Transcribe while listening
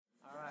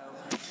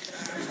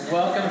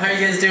Welcome. How are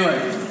you guys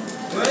doing?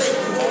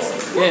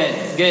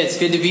 Good. It's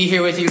good to be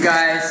here with you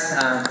guys.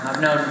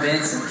 I've known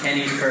Vince and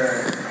Kenny for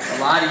a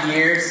lot of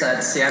years. I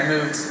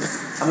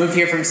moved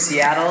here from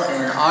Seattle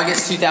in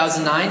August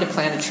 2009 to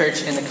plant a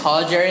church in the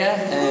college area,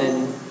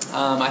 and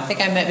I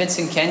think I met Vince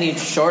and Kenny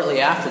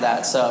shortly after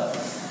that. So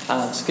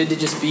it's good to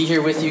just be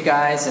here with you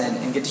guys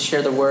and get to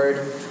share the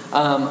word.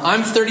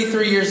 I'm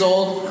 33 years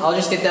old. I'll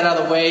just get that out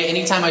of the way.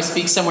 Anytime I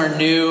speak somewhere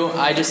new,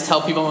 I just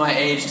tell people my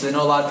age, because I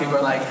know a lot of people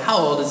are like, how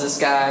old is this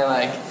guy?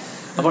 Like,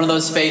 I'm one of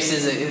those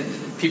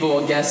faces, people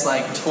will guess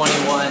like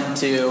 21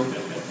 to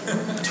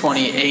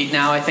 28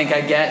 now, I think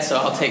I get, so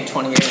I'll take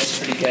 28. It's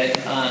pretty good.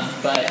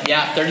 But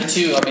yeah,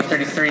 32. I'll be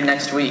 33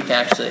 next week,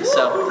 actually.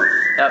 So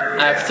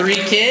I have 3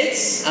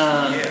 kids.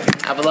 I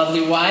have a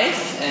lovely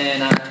wife,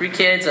 and 3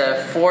 kids,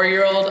 a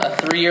 4-year-old, a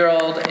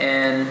 3-year-old,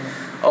 and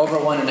over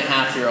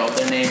 1.5-year-old.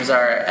 Their names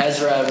are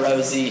Ezra,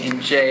 Rosie,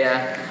 and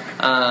Jaya.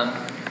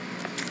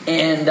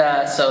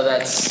 So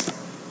that's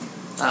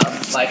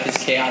life is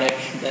chaotic.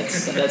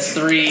 That's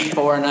 3,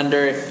 4, and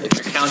under if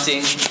you're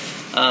counting,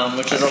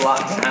 which is a lot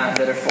to have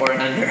that are 4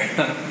 and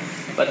under.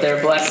 But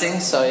they're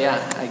blessings. So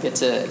yeah, I get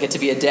to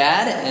be a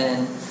dad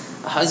and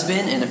a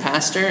husband and a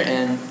pastor,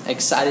 and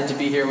excited to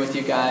be here with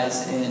you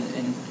guys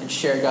and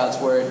share God's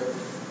word.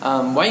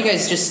 Why don't you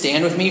guys just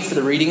stand with me for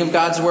the reading of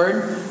God's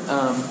word?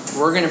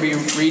 We're going to be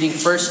reading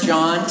 1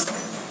 John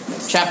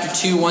chapter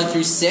 2, 1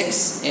 through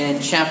 6,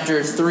 and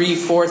chapter 3,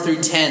 4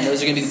 through 10.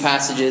 Those are going to be the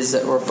passages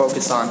that we're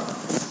focused on.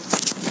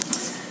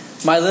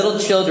 My little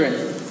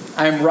children,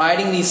 I am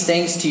writing these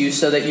things to you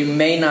so that you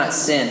may not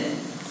sin.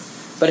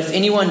 But if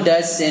anyone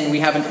does sin, we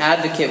have an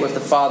advocate with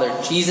the Father,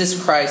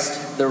 Jesus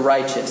Christ the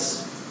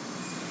righteous.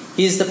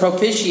 He is the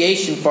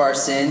propitiation for our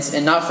sins,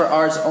 and not for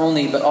ours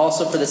only, but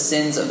also for the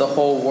sins of the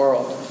whole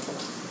world.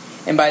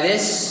 And by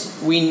this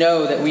we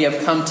know that we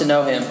have come to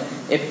know him,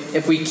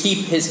 if we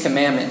keep his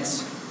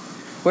commandments.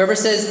 Whoever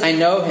says, I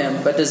know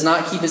him, but does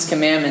not keep his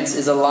commandments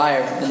is a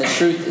liar, and the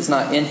truth is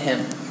not in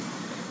him.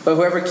 But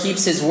whoever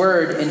keeps his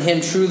word, in him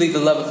truly the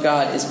love of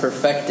God is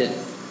perfected.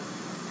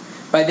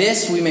 By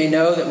this we may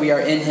know that we are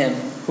in him.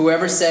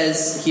 Whoever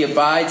says he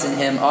abides in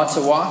him ought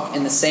to walk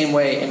in the same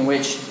way in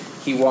which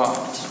he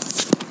walked.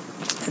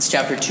 That's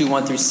chapter 2,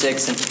 1 through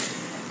 6.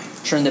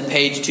 And turn the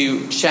page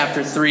to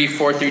chapter 3,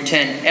 4 through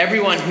 10.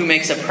 Everyone who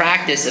makes a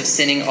practice of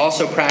sinning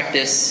also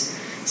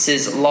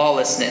practices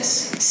lawlessness.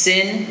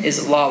 Sin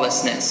is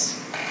lawlessness.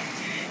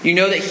 You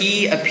know that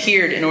he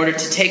appeared in order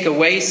to take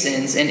away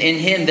sins, and in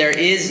him there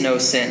is no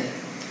sin.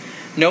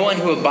 No one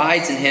who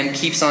abides in him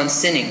keeps on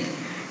sinning.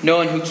 No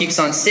one who keeps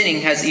on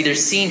sinning has either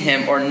seen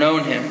him or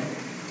known him.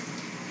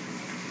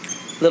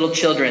 Little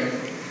children,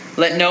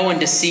 let no one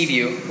deceive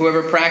you.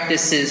 Whoever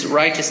practices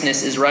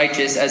righteousness is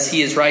righteous as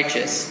he is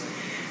righteous.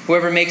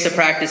 Whoever makes a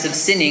practice of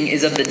sinning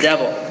is of the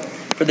devil,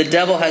 for the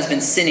devil has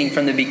been sinning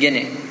from the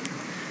beginning.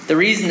 The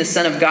reason the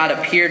Son of God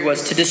appeared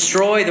was to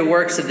destroy the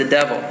works of the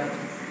devil.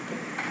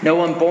 No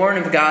one born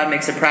of God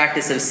makes a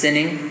practice of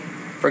sinning,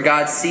 for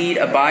God's seed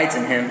abides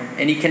in him,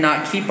 and he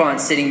cannot keep on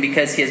sinning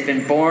because he has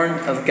been born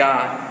of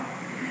God.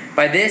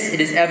 By this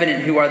it is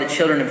evident who are the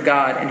children of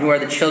God and who are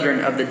the children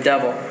of the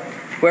devil.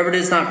 Whoever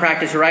does not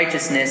practice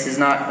righteousness is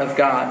not of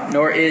God,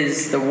 nor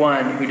is the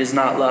one who does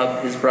not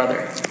love his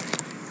brother.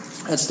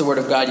 That's the word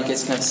of God. You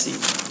guys can have a seat.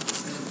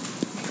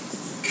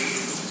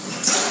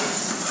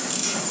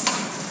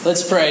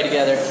 Let's pray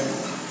together.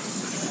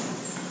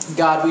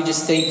 God, we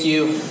just thank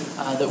you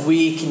that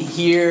we can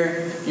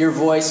hear your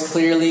voice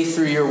clearly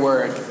through your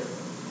word.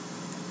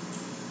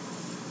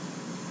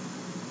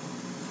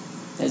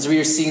 As we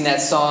are singing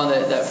that song,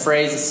 that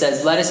phrase that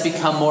says, let us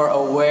become more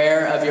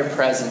aware of your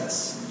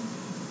presence.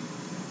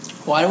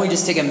 Why don't we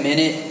just take a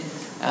minute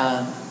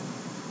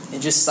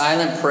in just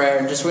silent prayer,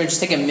 and we're going to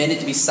just take a minute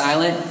to be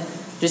silent.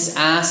 Just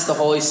ask the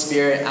Holy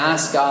Spirit,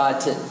 ask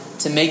God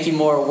to make you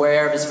more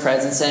aware of his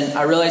presence. And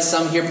I realize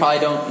some here probably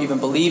don't even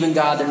believe in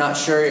God. They're not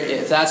sure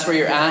if that's where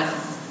you're at.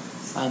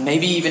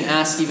 Maybe even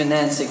ask even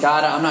then, say,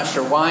 God, I'm not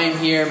sure why I'm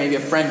here. Maybe a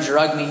friend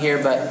drugged me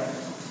here, but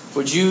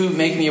would you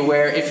make me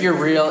aware? If you're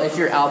real, if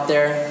you're out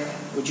there,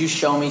 would you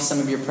show me some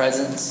of your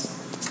presence?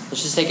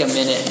 Let's just take a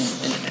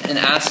minute and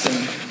ask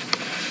him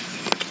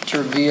to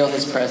reveal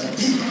his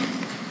presence.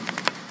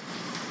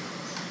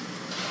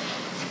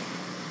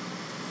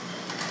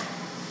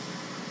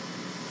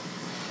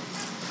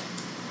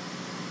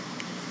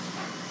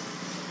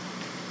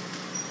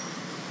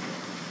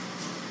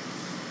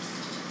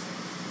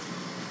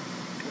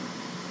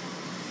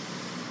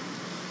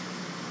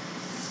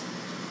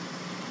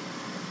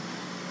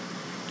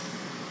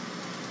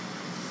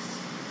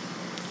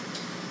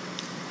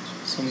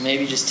 So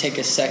maybe just take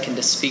a second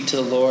to speak to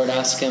the Lord.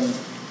 Ask him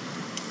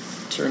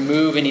to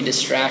remove any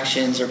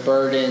distractions or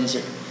burdens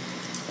or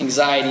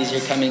anxieties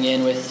you're coming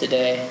in with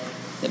today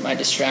that might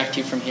distract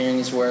you from hearing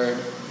his word.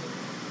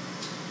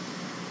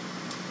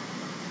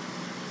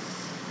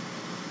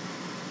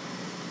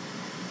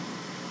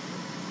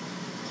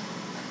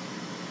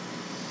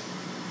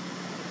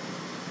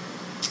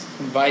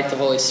 Invite the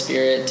Holy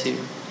Spirit to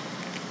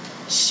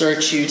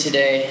search you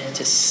today,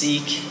 to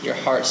seek your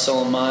heart,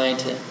 soul, and mind,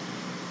 to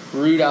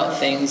Root out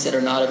things that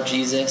are not of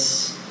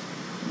Jesus.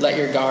 Let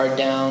your guard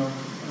down.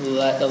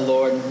 Let the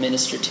Lord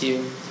minister to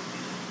you.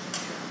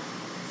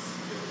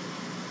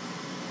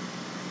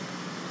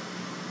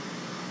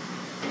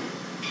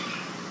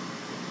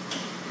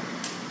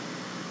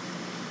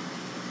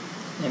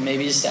 And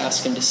maybe just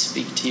ask him to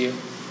speak to you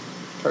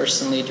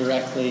personally,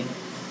 directly.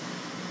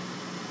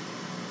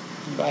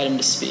 Invite him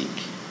to speak.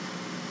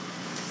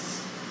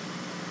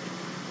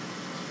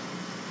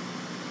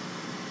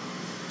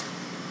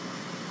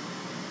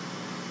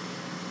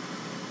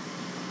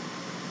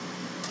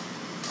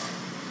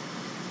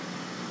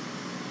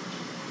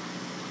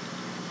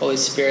 Holy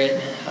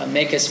Spirit,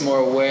 make us more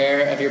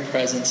aware of your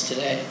presence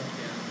today.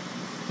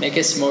 Make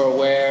us more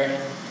aware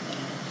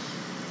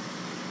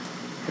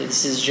that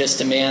this is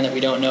just a man that we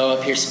don't know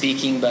up here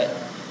speaking, but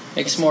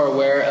make us more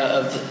aware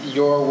of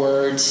your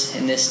words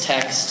in this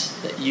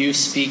text, that you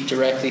speak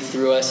directly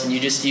through us, and you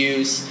just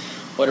use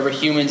whatever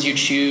humans you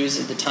choose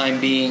at the time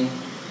being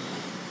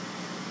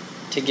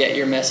to get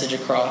your message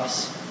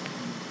across.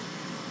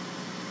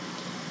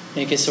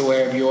 Make us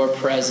aware of your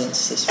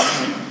presence this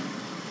morning.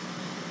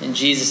 In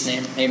Jesus'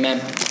 name,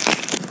 amen.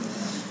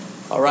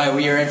 All right,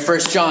 we are in 1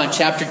 John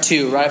chapter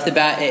 2. Right off the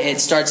bat, it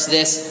starts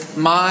this: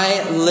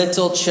 my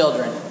little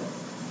children.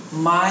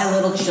 My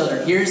little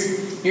children.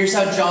 Here's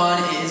how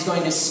John is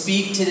going to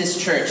speak to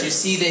this church. You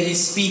see that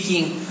he's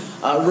speaking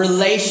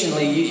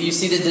relationally. You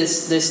see that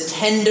this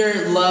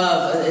tender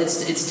love,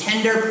 it's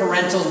tender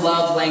parental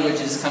love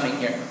language is coming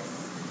here.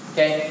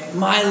 Okay,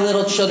 my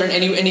little children.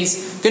 And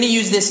he's going to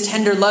use this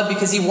tender love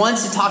because he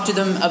wants to talk to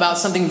them about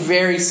something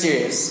very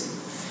serious.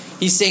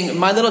 He's saying,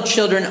 my little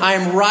children, I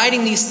am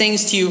writing these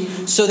things to you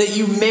so that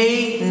you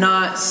may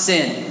not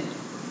sin.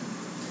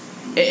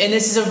 And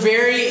this is a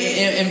very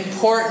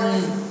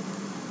important,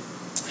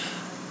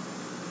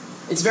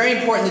 it's very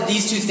important that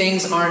these two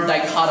things aren't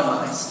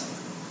dichotomized.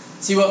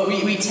 See, what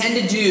we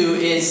tend to do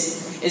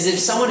is if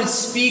someone would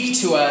speak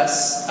to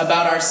us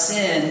about our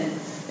sin,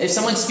 if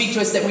someone speak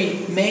to us that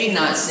we may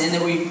not sin,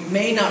 that we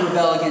may not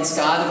rebel against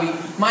God, that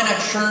we might not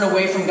turn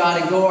away from God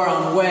and go our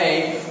own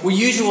way, we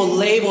usually will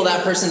label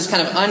that person as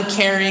kind of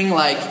uncaring,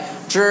 like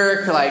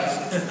jerk, like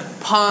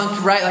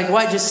punk, right? Like,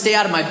 what? Just stay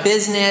out of my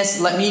business.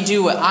 Let me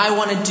do what I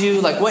want to do.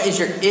 Like, what is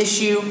your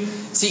issue?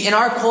 See, in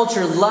our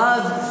culture,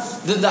 love,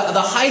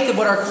 the height of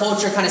what our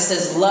culture kind of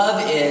says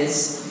love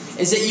is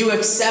that you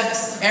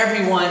accept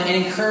everyone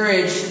and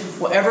encourage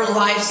whatever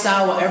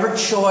lifestyle, whatever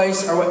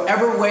choice, or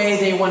whatever way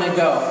they want to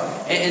go.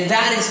 And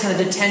that is kind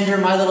of the tender,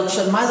 my little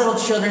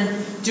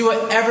children, do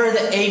whatever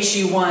the H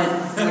you want,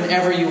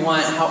 whenever you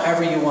want,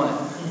 however you want.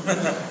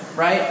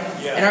 Right?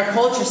 Yeah. And our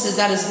culture says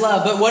that is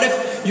love. But what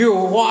if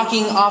you're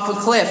walking off a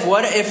cliff?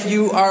 What if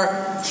you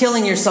are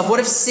killing yourself? What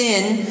if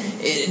sin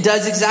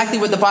does exactly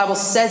what the Bible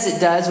says it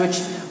does,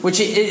 which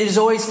it is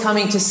always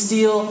coming to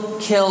steal,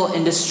 kill,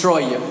 and destroy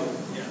you?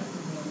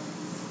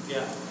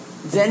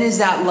 Then is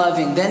that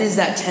loving, then is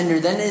that tender,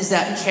 then is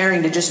that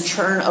caring to just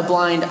turn a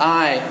blind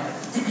eye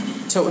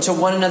to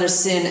one another's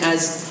sin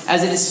as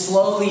it is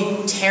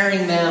slowly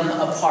tearing them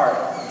apart,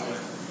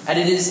 as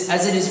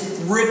it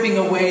is ripping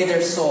away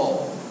their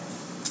soul.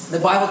 The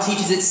Bible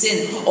teaches that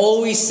sin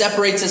always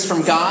separates us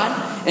from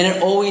God, and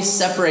it always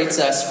separates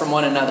us from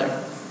one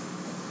another.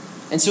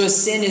 And so as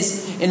sin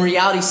is in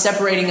reality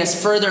separating us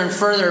further and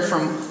further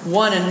from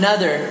one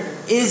another,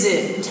 is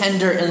it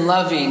tender and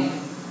loving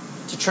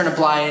to turn a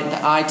blind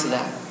eye to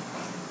that?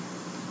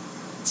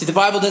 See, the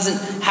Bible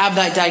doesn't have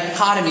that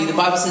dichotomy. The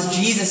Bible says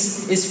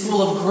Jesus is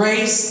full of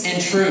grace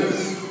and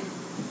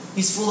truth.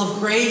 He's full of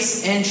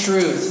grace and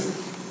truth.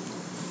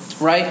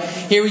 Right?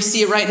 Here we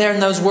see it right there in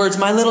those words.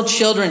 My little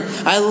children,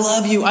 I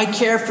love you. I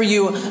care for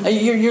you.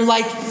 You're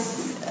like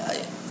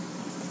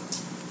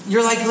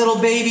little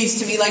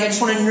babies to me. Like, I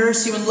just want to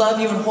nurse you and love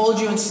you and hold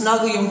you and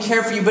snuggle you and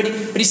care for you. But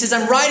he says,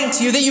 I'm writing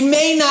to you that you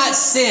may not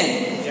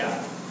sin.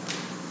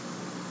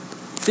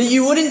 That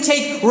you wouldn't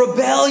take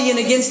rebellion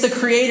against the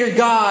Creator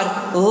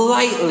God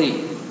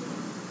lightly.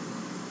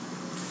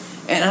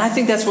 And I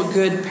think that's what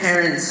good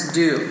parents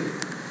do.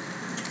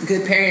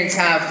 Good parents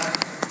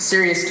have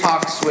serious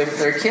talks with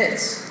their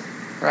kids,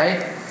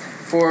 right?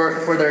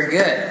 For their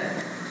good.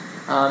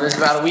 It was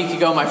about a week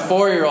ago, my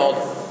 4-year-old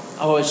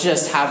was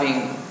just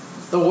having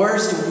the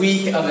worst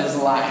week of his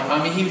life.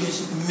 I mean, he was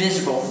just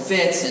miserable,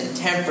 fits and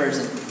tempers.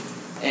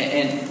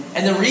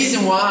 And the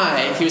reason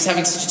why he was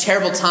having such a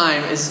terrible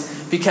time is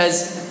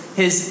because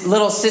his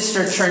little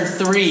sister turned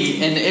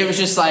 3, and it was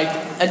just like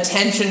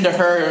attention to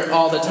her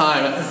all the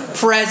time.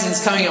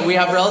 Presents coming up. We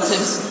have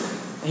relatives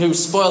who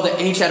spoil the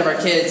H out of our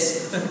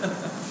kids.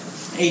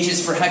 H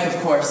is for heck,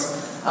 of course.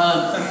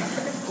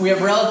 We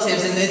have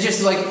relatives, and they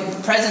just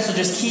like presents will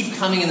just keep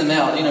coming in the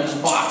mail. You know,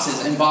 just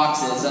boxes and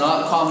boxes. And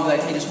I'll call them and be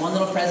like, hey, just one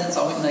little present.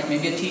 So I'll like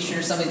maybe a T-shirt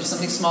or something, just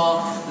something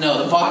small.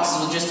 No, the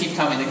boxes will just keep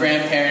coming. The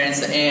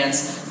grandparents, the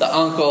aunts, the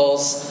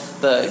uncles,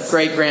 the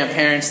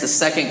great-grandparents, the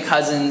second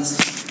cousins,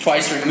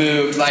 twice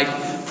removed, like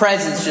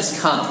presents just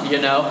come, you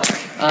know.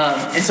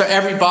 And so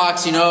every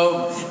box,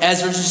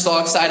 Ezra's just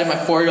all excited. My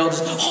 4-year-old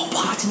just,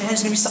 box, man,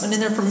 there's going to be something in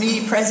there for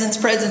me.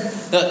 Presents.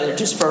 No, they're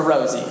just for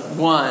Rosie.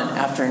 One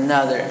after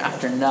another.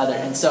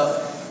 And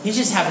so he's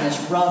just having this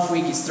rough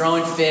week. He's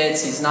throwing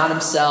fits. He's not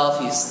himself.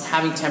 He's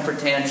having temper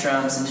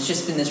tantrums. And it's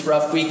just been this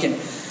rough week. And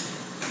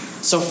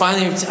so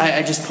finally,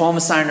 I just pull him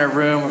aside in our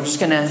room. We're just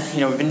going to,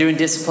 we've been doing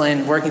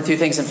discipline, working through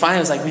things. And finally,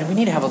 I was like, man, we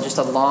need to have just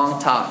a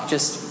long talk.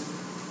 Just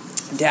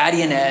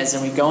Daddy and Ez.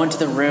 And we go into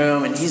the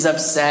room, and he's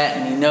upset.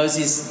 And he knows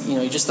he's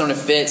just thrown a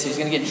fit, so he's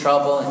going to get in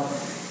trouble. And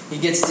he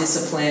gets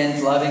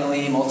disciplined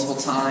lovingly multiple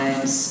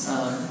times.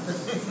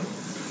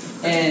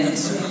 And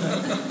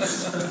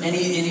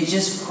he's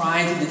just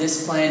crying through the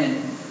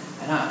discipline.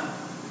 And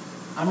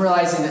I'm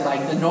realizing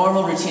that the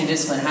normal routine of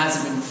discipline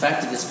hasn't been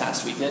effective this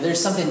past week.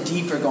 There's something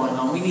deeper going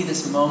on. We need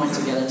this moment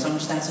together. So I'm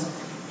just asking,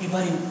 hey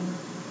buddy,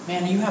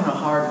 man, are you having a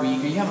hard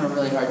week? Are you having a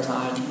really hard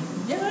time?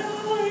 Yeah.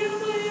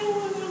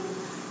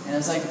 And I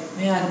was like,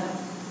 man,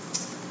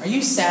 are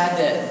you sad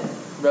that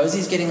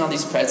Rosie's getting all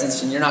these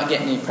presents and you're not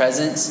getting any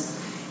presents?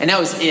 And that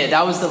was it.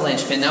 That was the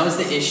linchpin. That was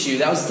the issue.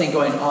 That was the thing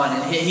going on.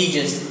 And he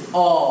just,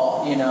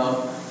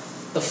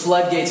 the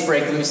floodgates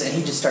break loose, and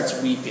he just starts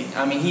weeping.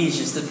 I mean, he's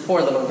just, the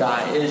poor little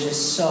guy. It is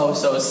just so,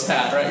 so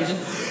sad, right? He's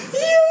just,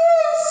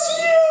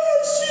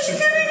 yes, she's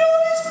getting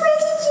all these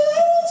presents, and I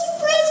want some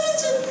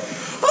presents,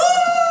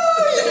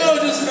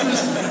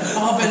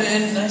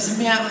 and I said,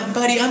 man,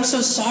 buddy, I'm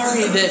so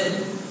sorry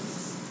that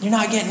you're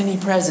not getting any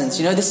presents.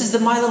 This is the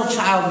my little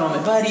child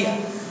moment. Buddy,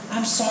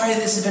 I'm sorry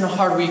this has been a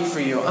hard week for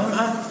you.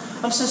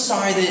 I'm so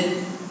sorry that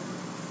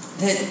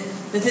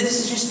this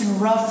has just been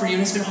rough for you,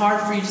 and it's been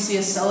hard for you to see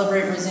us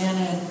celebrate Rosanna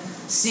and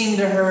sing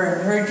to her,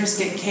 and her just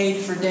get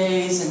cake for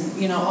days,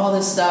 and all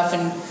this stuff,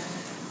 and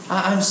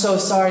I'm so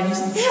sorry. And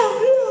he's like,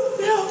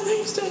 yeah,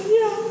 thanks, Dad,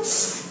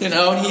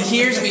 yeah. And he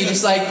hears me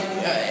just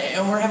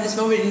and we're having this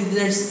moment, and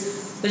there's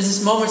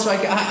this moment, so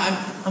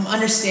I'm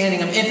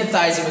understanding, I'm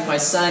empathizing with my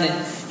son,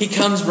 and he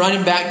comes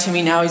running back to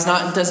me now.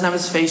 Doesn't have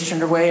his face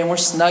turned away, and we're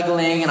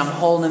snuggling, and I'm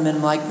holding him, and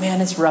I'm like,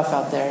 man, it's rough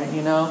out there,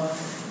 And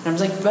I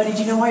was like, buddy, do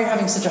you know why you're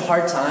having such a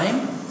hard time?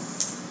 And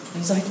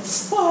he's like,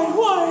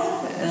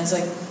 why? And I was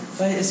like,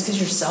 buddy, it's because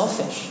you're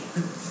selfish.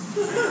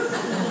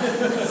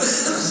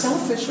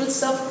 Selfish? What's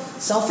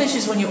selfish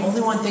is when you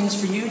only want things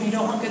for you and you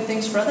don't want good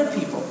things for other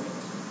people.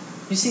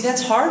 You see,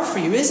 that's hard for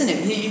you, isn't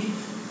it?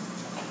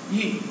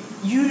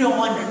 You don't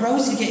want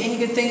Rosie to get any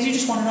good things. You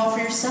just want it all for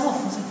yourself.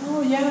 I was like,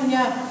 oh,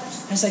 yeah.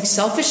 I was like,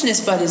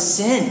 selfishness, bud, is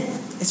sin.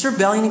 It's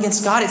rebellion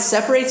against God. It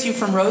separates you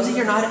from Rosie.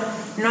 You're not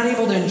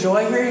able to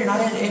enjoy her. You're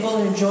not able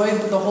to enjoy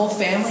the whole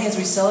family as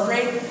we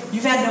celebrate.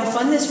 You've had no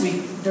fun this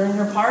week during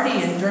her party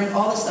and during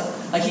all this stuff.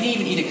 He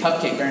didn't even eat a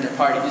cupcake during her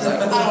party. He's like,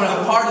 I don't want to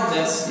have a part of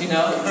this, I'm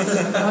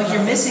like,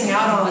 you're missing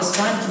out on all this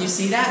fun. Can you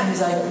see that? And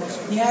he's like,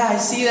 yeah, I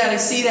see that.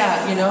 It's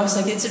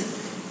like,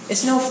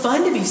 it's no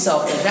fun to be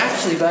selfish,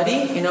 actually,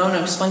 buddy. And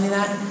I'm explaining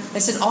that. I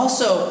said,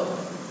 also,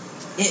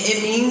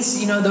 it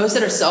means, those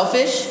that are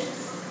selfish,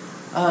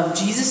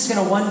 Jesus is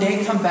going to one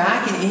day come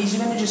back, and he's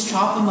going to just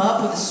chop him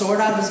up with a sword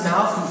out of his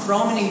mouth and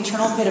throw him in an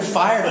eternal pit of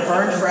fire to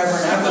burn forever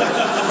and ever.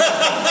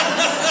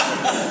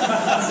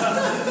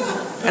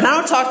 And I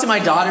don't talk to my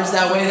daughters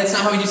that way. That's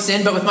not how we do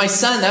sin. But with my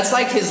son, that's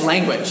like his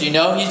language, He's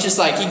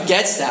just he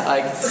gets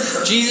that.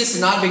 Jesus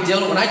is not a big deal.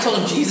 When I told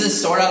him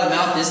Jesus, sword out of the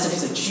mouth, this stuff, he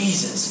said,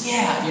 Jesus,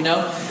 yeah,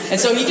 And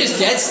so he just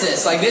gets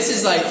this. This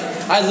is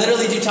I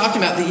literally do talk to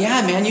him about that.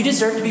 Yeah, man, you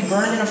deserve to be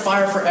burned in a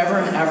fire forever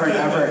and ever and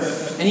ever.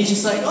 And he's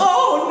just like,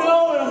 oh,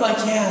 no. And I'm like,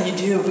 yeah, you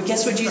do. But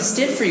guess what Jesus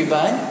did for you,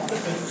 bud?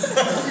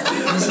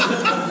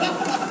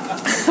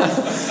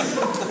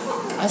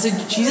 I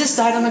said, Jesus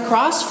died on the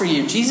cross for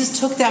you. Jesus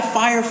took that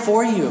fire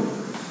for you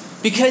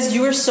because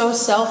you were so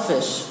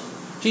selfish.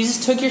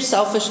 Jesus took your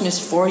selfishness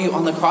for you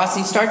on the cross,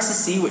 and he starts to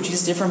see what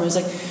Jesus did for him. He's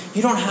like,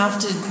 you don't have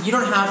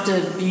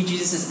to be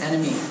Jesus'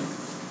 enemy.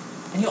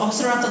 And you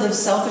also don't have to live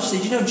selfishly.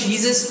 Did you know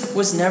Jesus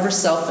was never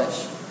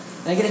selfish?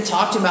 And I get to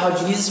talk to him about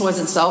how Jesus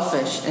wasn't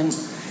selfish. And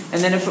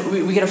then if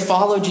we get to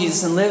follow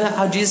Jesus and live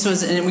how Jesus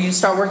was, and we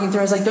start working through,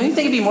 I was like, don't you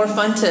think it'd be more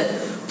fun to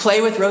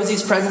play with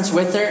Rosie's presents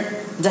with her,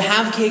 to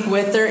have cake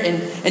with her,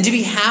 and to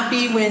be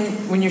happy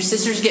when your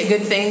sisters get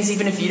good things,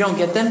 even if you don't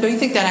get them? Don't you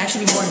think that'd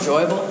actually be more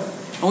enjoyable?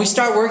 And we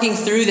start working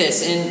through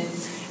this, and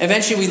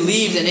eventually we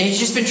leave, and he's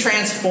just been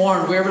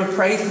transformed. We're able to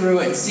pray through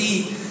it and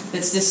see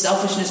that this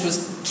selfishness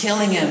was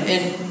killing him.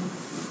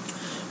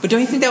 But don't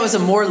you think that was a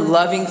more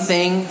loving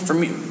thing for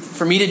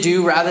me to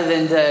do rather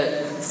than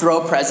to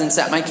throw presents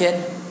at my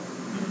kid?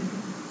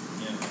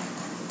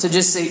 To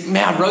just say,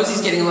 man,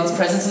 Rosie's getting lots of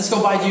presents. Let's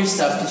go buy you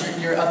stuff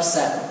because you're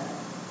upset.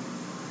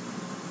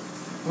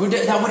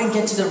 That wouldn't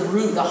get to the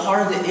root, the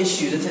heart of the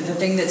issue, the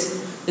thing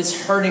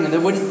that's hurting. There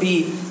wouldn't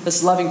be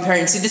this loving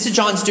parent. See, this is what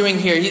John's doing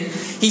here.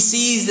 He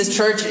sees this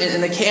church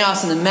and the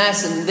chaos and the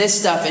mess and this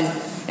stuff,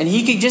 and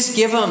he could just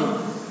give them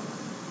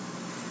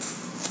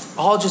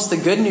all just the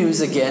good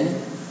news again.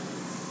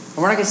 And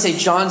we're not going to say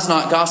John's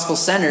not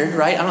gospel-centered,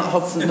 right? I don't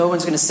hope no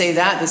one's going to say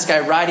that. This guy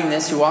writing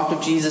this, who walked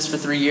with Jesus for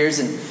 3 years,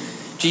 and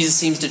Jesus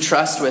seems to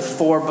trust with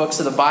 4 books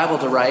of the Bible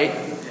to write.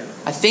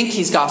 I think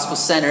he's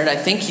gospel-centered. I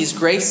think he's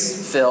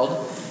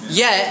grace-filled.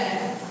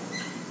 Yet,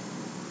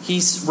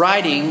 he's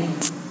writing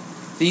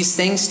these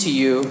things to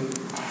you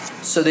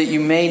so that you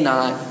may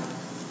not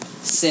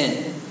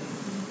sin.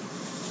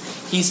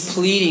 He's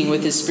pleading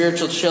with his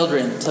spiritual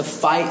children to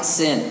fight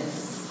sin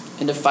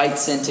and to fight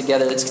sin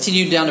together. Let's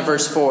continue down to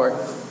verse 4. It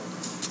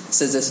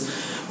says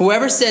this: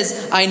 whoever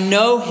says, I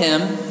know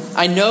him,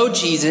 I know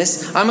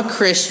Jesus, I'm a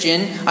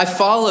Christian, I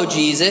follow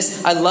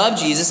Jesus, I love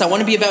Jesus, I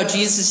want to be about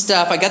Jesus'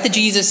 stuff, I got the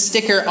Jesus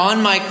sticker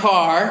on my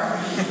car.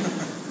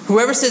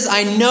 Whoever says,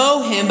 I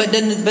know him, but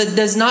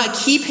does not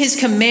keep his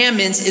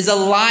commandments is a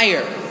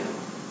liar.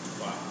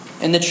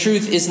 And the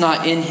truth is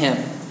not in him.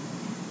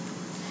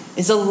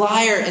 Is a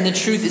liar and the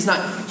truth is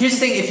not. Here's the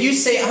thing. If you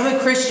say, I'm a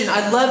Christian,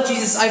 I love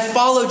Jesus, I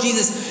follow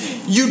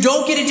Jesus, you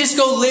don't get to just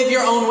go live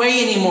your own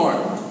way anymore.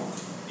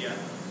 Yeah.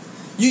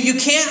 You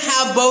can't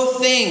have both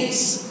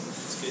things.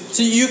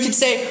 So you could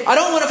say, I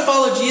don't want to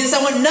follow Jesus.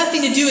 I want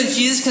nothing to do with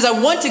Jesus because I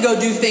want to go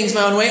do things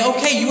my own way.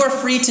 Okay, you are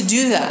free to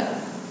do that.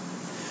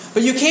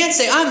 But you can't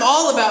say, I'm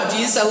all about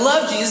Jesus. I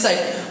love Jesus.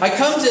 I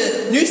come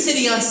to New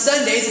City on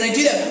Sundays and I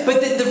do that.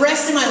 But the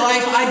rest of my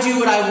life, I do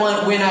what I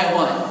want when I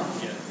want.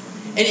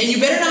 And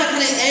you better not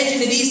kind of edge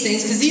into these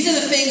things, because these are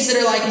the things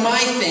that are like my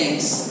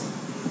things.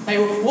 Like,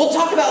 we'll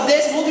talk about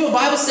this, we'll do a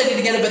Bible study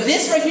together, but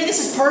this right here,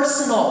 this is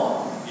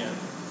personal. Yeah.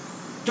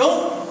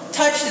 Don't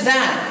touch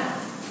that.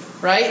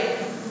 Right?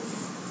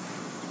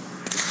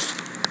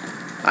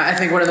 I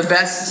think one of the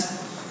best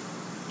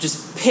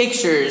just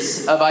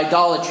pictures of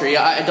idolatry.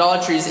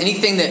 Idolatry is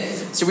anything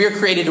that, so we are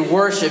created to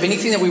worship.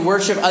 Anything that we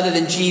worship other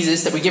than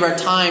Jesus, that we give our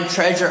time,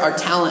 treasure, our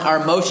talent,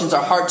 our emotions,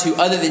 our heart to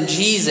other than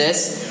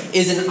Jesus,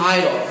 is an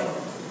idol.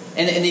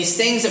 And these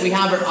things that we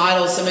have are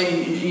idols. Some of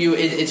you,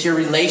 it's your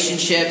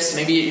relationships.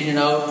 Maybe,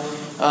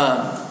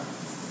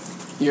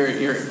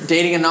 you're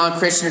dating a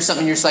non-Christian or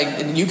something. You're just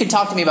like, you can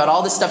talk to me about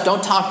all this stuff.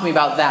 Don't talk to me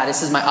about that.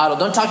 This is my idol.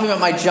 Don't talk to me about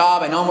my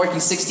job. I know I'm working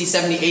 60,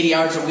 70, 80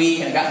 hours a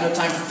week. And I got no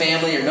time for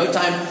family or no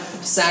time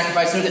to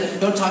sacrifice.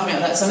 Don't talk to me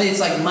about that. Somebody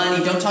that's like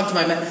money. Don't talk to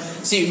my man.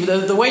 See,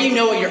 the way you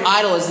know what your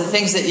idol is, the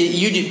things that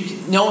you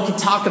do, no one can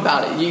talk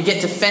about it. You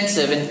get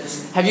defensive. And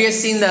have you guys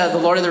seen the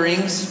Lord of the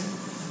Rings?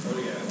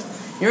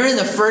 You're in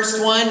the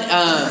first one.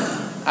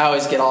 I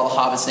always get all the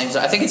hobbits' names.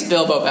 I think it's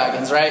Bilbo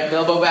Baggins, right?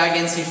 Bilbo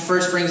Baggins, he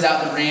first brings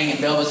out the ring,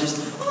 and Bilbo's just,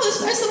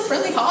 this nice little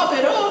friendly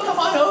hobbit. Oh, come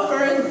on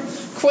over, and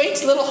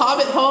quaint little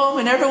hobbit home,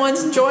 and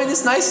everyone's enjoying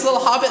this nice little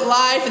hobbit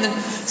life. And then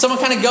someone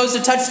kind of goes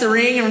to touch the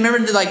ring, and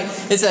remember,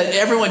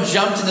 everyone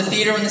jumped in the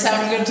theater when this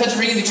happened. You go to touch the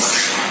ring, and he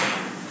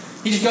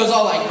just goes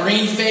all like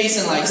green face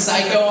and like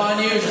psycho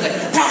on you. It's just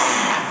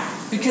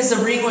like, because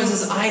the ring was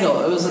his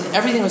idol.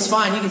 Everything was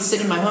fine. You can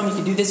sit in my home. You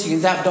can do this. You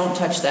can that. Don't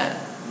touch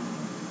that.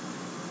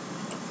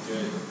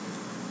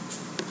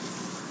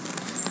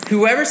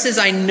 Whoever says,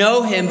 I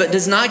know him, but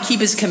does not keep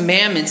his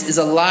commandments is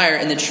a liar,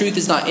 and the truth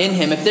is not in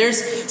him. If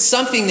there's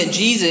something that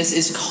Jesus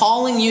is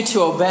calling you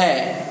to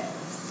obey,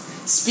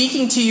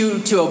 speaking to you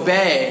to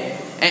obey,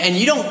 and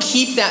you don't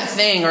keep that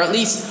thing, or at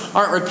least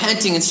aren't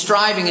repenting and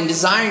striving and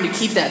desiring to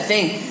keep that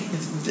thing,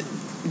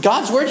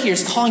 God's word here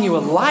is calling you a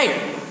liar.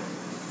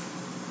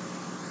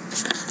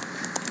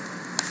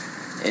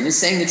 And it's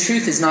saying the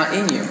truth is not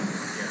in you.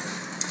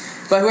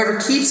 But whoever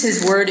keeps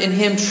his word, in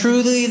him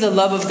truly the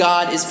love of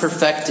God is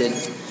perfected.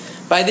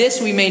 By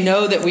this we may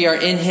know that we are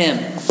in him.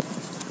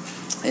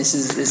 This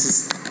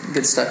is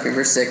good stuff here.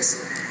 Verse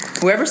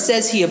 6. Whoever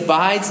says he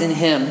abides in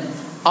him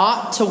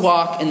ought to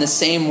walk in the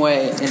same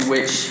way in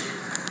which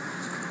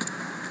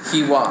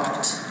he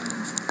walked.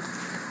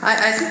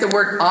 I think the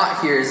word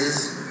ought here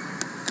is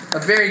a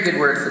very good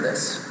word for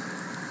this.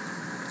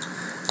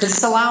 Because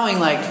it's allowing,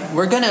 like,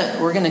 we're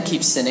gonna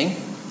keep sinning.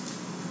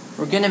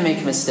 We're gonna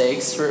make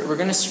mistakes. We're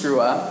gonna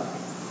screw up.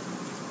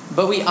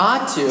 But we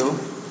ought to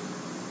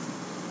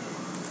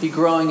be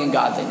growing in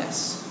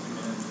godliness.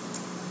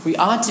 We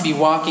ought to be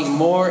walking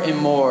more and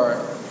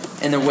more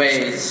in the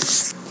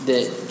ways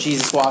that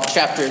Jesus walked.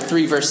 Chapter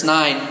 3, verse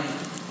 9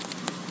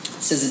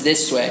 says it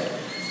this way.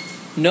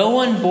 No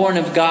one born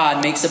of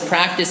God makes a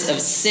practice of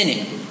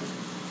sinning,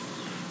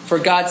 for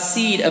God's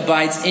seed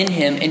abides in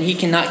him, and he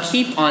cannot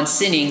keep on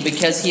sinning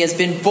because he has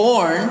been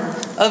born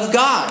of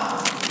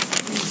God.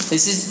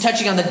 This is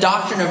touching on the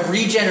doctrine of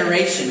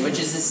regeneration, which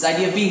is this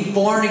idea of being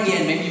born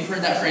again. Maybe you've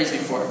heard that phrase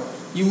before.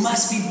 You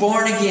must be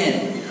born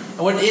again. And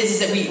what it is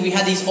that we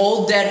had these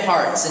old dead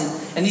hearts.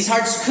 And these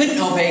hearts couldn't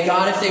obey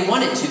God if they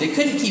wanted to. They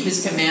couldn't keep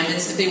his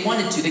commandments if they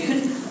wanted to. They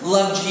couldn't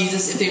love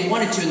Jesus if they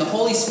wanted to. And the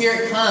Holy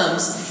Spirit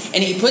comes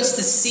and he puts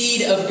the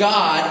seed of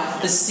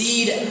God, the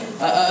seed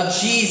of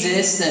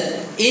Jesus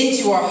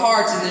into our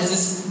hearts. And there's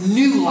this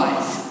new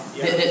life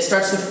that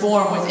starts to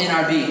form within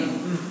our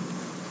being.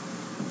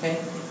 Okay?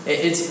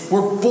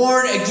 We're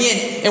born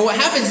again. And what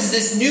happens is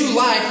this new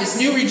life, this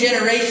new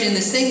regeneration,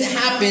 this thing that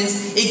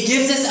happens, it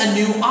gives us a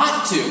new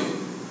ought to.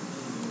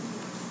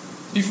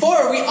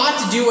 Before, we ought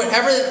to do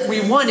whatever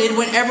we wanted,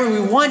 whenever we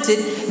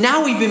wanted.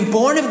 Now we've been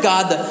born of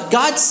God.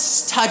 God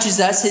touches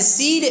us. His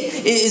seed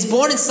is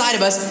born inside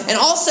of us. And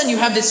all of a sudden you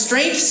have this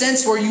strange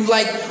sense where you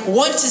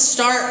want to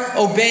start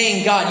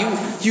obeying God.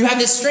 You have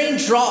this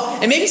strange draw.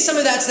 And maybe some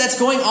of that's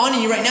going on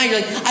in you right now. You're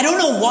like, I don't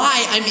know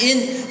why I'm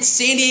in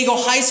San Diego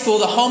High School,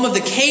 the home of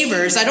the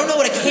cavers. I don't know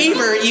what a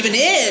caver even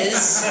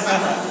is.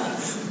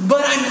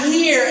 But I'm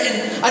here,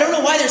 and I don't know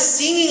why they're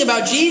singing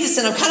about Jesus,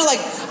 and I'm kind of like,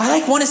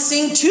 I want to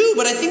sing too,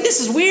 but I think this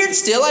is weird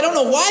still. I don't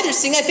know why they're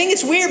singing. I think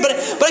it's weird, but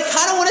I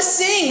kind of want to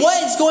sing.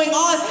 What is going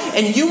on?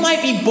 And you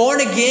might be born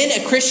again,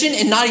 a Christian,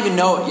 and not even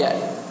know it yet.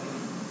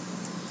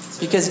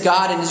 Because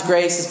God in His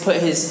grace has put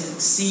His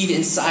seed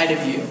inside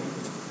of you.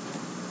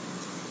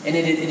 And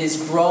it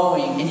is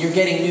growing, and you're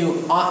getting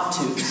new ought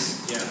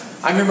to's. Yeah.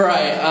 I remember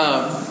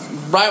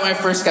right when I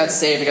first got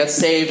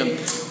saved, I'm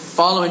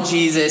following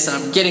Jesus, and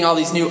I'm getting all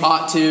these new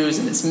ought to's,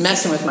 and it's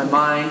messing with my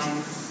mind.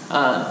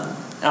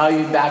 And I'll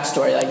give you a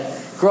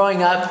backstory.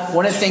 Growing up,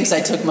 one of the things I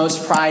took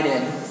most pride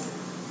in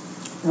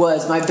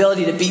was my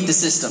ability to beat the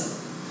system.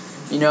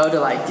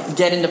 To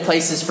get into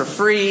places for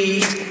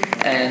free,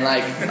 and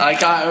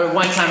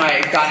one time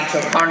I got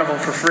into a carnival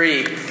for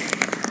free.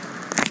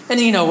 And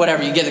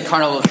whatever, you get the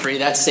carnival for free,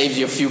 that saves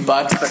you a few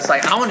bucks, but it's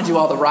I want to do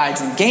all the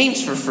rides and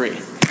games for free.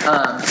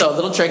 So a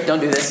little trick,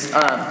 don't do this.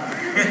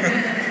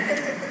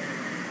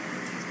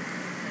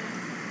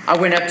 I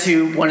went up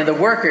to one of the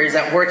workers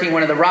at working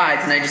one of the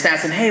rides, and I just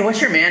asked him, hey,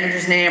 what's your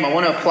manager's name? I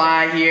want to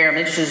apply here. I'm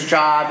interested in his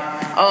job.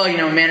 Oh,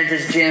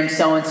 manager's Jim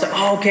so-and-so.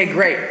 Oh, okay,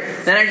 great.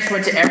 Then I just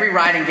went to every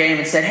ride and game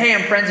and said, hey,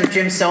 I'm friends with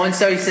Jim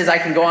so-and-so. He says I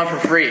can go on for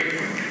free.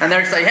 And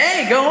they're just like,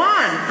 hey, go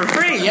on for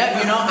free.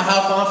 Yep, I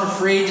hop on for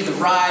free, do the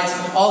rides,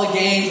 all the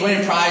games,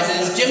 winning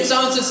prizes. Jim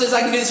so-and-so says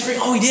I can do this free.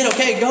 Oh, he did?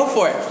 Okay, go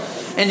for it.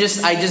 And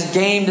I just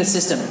gamed the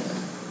system.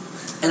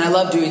 And I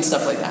love doing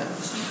stuff like that.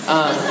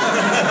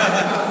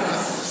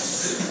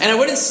 And I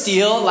wouldn't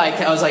steal.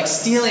 I was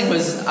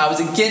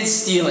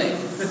against stealing.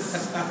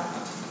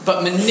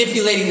 But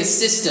manipulating the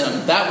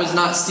system, that was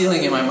not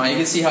stealing in my mind. You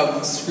can see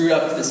how screwed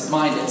up this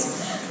mind is.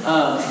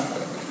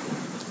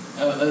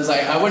 It was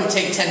I wouldn't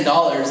take $10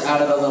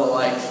 out of the little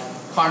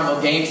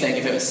carnival game thing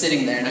if it was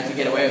sitting there and I could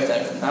get away with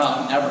it.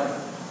 No,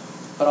 never.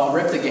 But I'll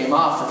rip the game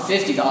off for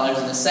 $50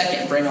 in a second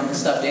and bring on the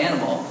stuffed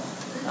animal.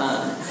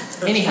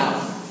 Anyhow,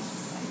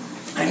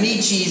 I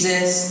meet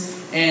Jesus.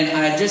 And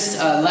I just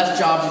left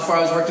jobs before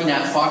I was working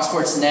at Fox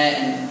Sports Net,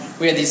 and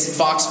we had these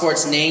Fox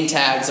Sports name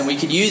tags, and we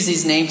could use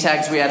these name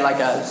tags. We had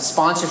a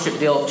sponsorship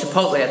deal with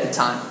Chipotle at the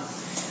time.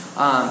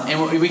 And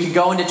we could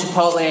go into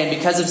Chipotle, and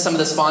because of some of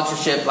the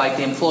sponsorship,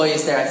 the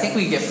employees there, I think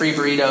we could get free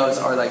burritos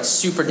or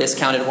super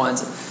discounted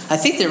ones. I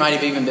think there might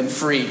have even been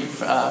free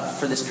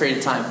for this period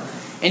of time.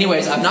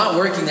 Anyways, I'm not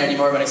working there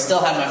anymore, but I still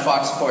have my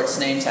Fox Sports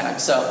name tag.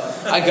 So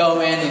I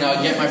go in,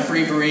 get my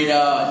free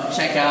burrito and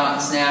check out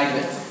and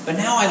snag it. But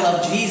now I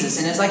love Jesus,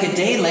 and it's a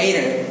day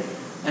later,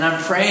 and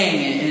I'm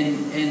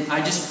praying, and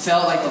I just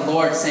felt like the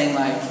Lord saying,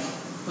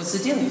 what's the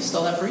deal? You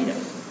stole that burrito.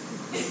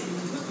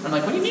 I'm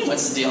like, what do you mean,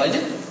 what's the deal? I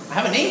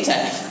have a name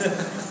tag.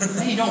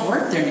 Hey, you don't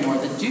work there anymore.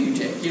 Then do you,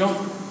 Jake? You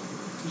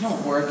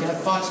don't work at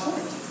Fox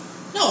Sports.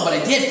 No, but I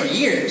did for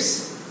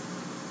years.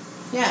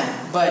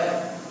 Yeah,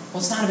 but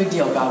it's not a big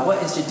deal, God.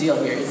 What is your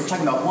deal here? We're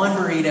talking about one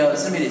burrito.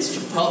 It's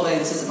Chipotle.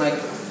 This isn't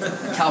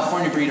a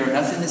California burrito or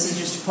nothing. This is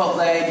just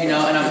Chipotle, and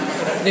I'm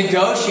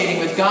negotiating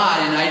with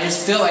God, and I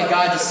just feel like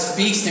God just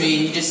speaks to me,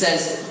 and He just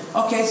says,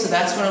 okay, so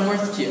that's what I'm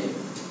worth to you.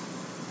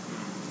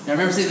 And I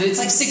remember saying, it's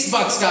 $6,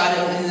 God.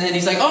 And then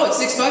He's like, oh, it's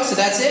 $6, so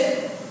that's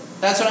it?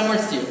 That's what I'm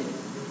worth to you.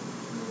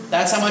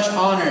 That's how much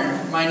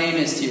honor my name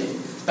is to you.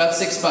 It's about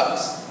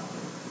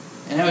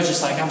 $6. And I was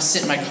just I'm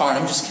sitting in my car, and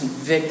I'm just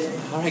convicted.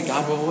 All right,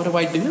 God, well, what do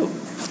I do?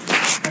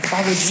 I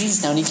followed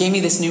Jesus now, and He gave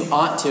me this new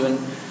ought to, and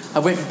I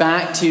went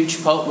back to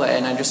Chipotle,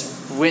 and I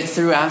just went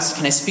through, asked,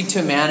 can I speak to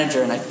a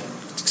manager? And I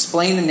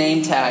explained the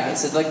name tag. I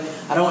said,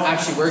 I don't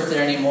actually work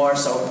there anymore,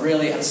 so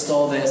really I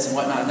stole this and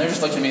whatnot. And they're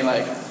just looking at me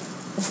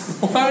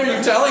why are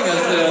you telling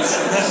us this?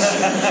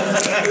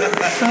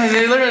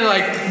 They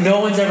literally no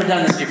one's ever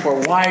done this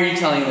before. Why are you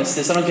telling us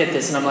this? I don't get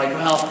this. And I'm like,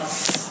 well,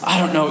 I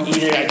don't know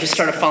either. I just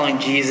started following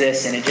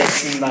Jesus, and it just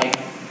seemed like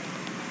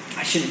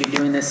I shouldn't be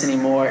doing this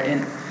anymore.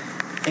 And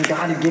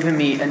God had given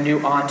me a new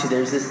ought to.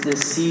 There's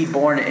this seed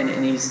born,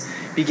 and He's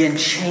began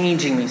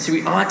changing me. So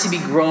we ought to be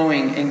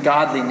growing in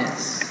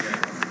godliness.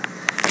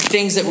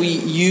 Things that we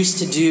used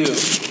to do,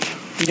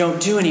 we don't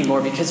do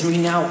anymore because we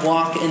now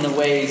walk in the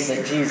ways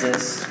that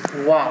Jesus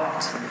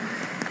walked.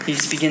 He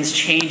just begins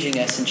changing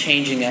us and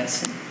changing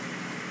us.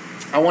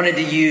 I wanted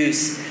to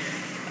use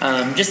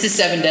just the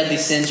 7 deadly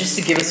sins just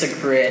to give us a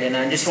grid, and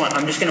I'm just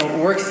going to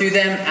work through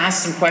them,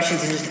 ask some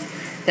questions, and just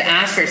to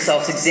ask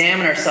ourselves,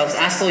 examine ourselves,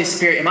 ask the Holy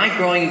Spirit, am I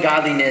growing in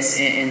godliness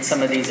in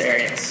some of these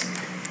areas?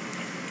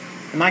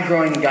 Am I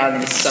growing in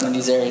godliness in some of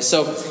these areas?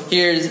 So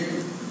here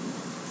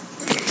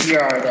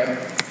are them.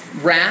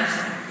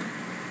 Wrath.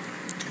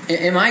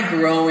 Am I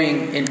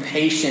growing in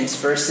patience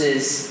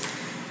versus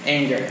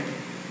anger?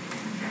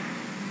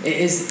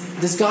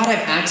 Does God have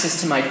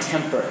access to my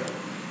temper?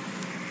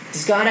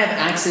 Does God have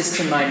access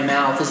to my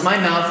mouth? Is my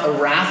mouth a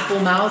wrathful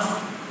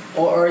mouth?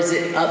 Or is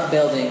it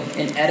upbuilding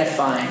and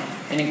edifying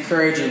and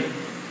encouraging?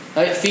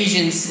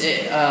 Ephesians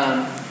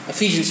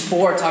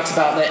 4 talks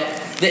about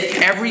that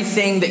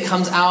everything that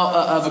comes out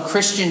of a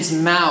Christian's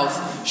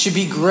mouth should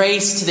be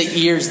grace to the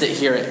ears that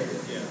hear it.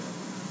 Yeah.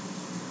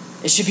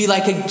 It should be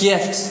like a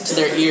gift to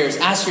their ears.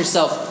 Ask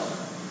yourself,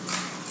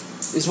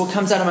 is what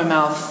comes out of my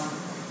mouth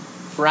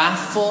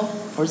wrathful,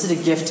 or is it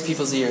a gift to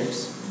people's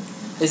ears?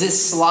 Is it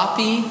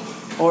sloppy,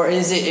 or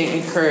is it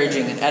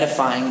encouraging and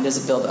edifying, and does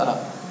it build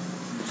up?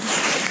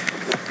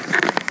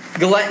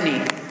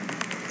 Gluttony,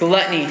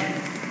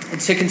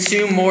 to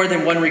consume more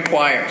than one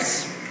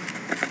requires.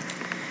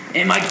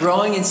 Am I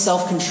growing in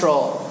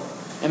self-control?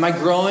 Am I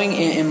growing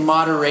in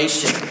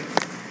moderation?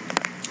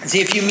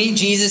 See, if you meet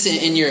Jesus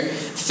and you're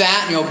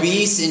fat and you're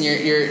obese and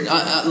you're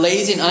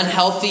lazy and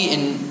unhealthy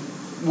and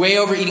way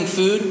over eating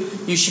food,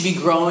 you should be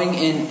growing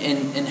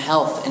in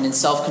health and in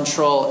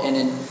self-control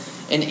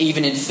and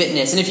even in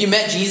fitness. And if you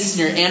met Jesus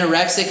and you're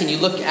anorexic and you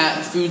look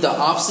at food the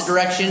opposite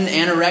direction,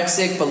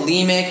 anorexic,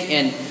 bulimic,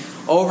 and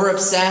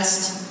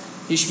over-obsessed,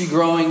 you should be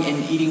growing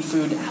in eating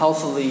food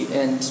healthily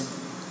and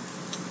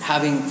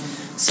having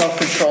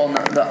self-control,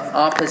 the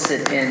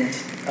opposite end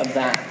of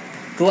that.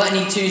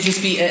 Gluttony too is just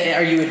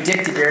are you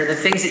addicted? Or the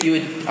things that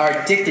you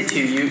are addicted to,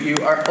 you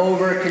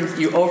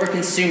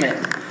overconsume it.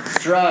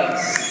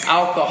 Drugs,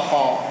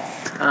 alcohol,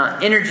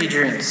 energy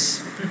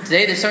drinks.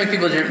 Today there's so many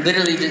people that are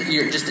literally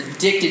you're just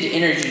addicted to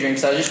energy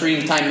drinks. I was just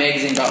reading Time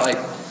magazine about like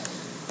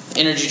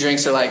energy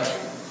drinks are like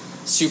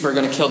super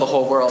going to kill the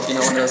whole world, one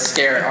of those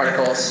scare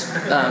articles.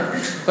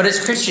 But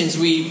as Christians,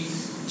 we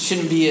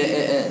shouldn't be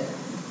a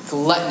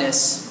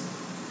gluttonous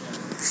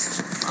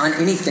on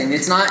anything.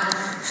 It's not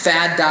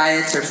fad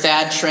diets or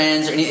fad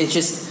trends or anything. It's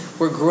just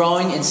we're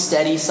growing in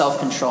steady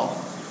self-control.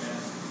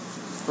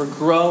 We're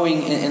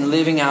growing in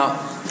living out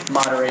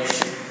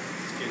moderation.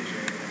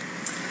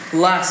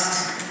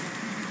 Lust.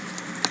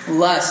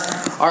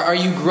 Are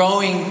you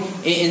growing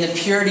in the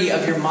purity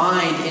of your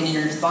mind and in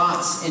your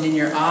thoughts and in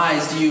your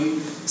eyes? Do you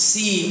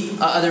see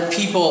other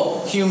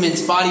people,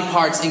 humans, body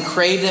parts, and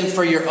crave them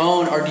for your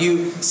own? Or do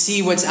you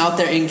see what's out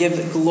there and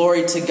give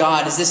glory to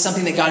God? Is this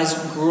something that God is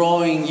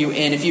growing you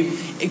in? If you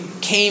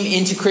came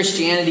into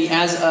Christianity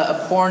as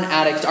a porn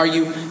addict, are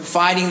you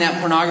fighting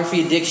that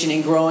pornography addiction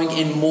and growing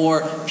in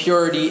more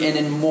purity and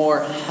in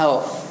more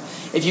health?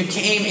 If you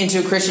came into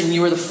a Christian and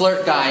you were the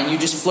flirt guy and you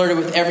just flirted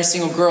with every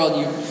single girl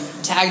and you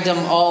tagged them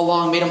all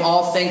along, made them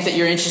all think that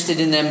you're interested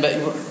in them, but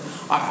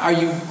are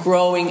you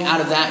growing out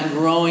of that and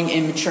growing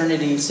in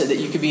maturity so that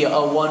you could be a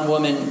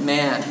one-woman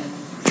man?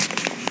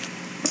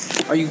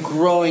 Are you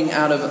growing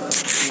out of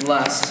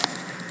lust?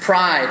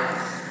 Pride.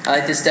 I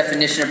like this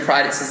definition of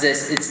pride. It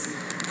says this.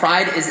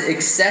 Pride is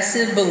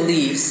excessive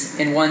beliefs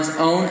in one's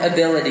own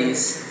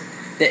abilities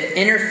that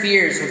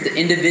interferes with the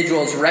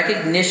individual's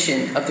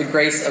recognition of the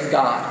grace of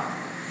God.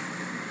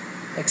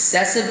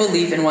 Excessive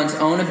belief in one's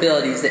own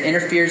abilities that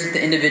interferes with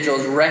the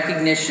individual's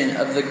recognition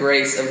of the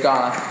grace of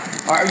God.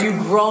 Are you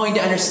growing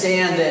to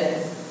understand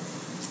that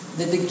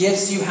the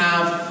gifts you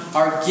have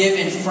are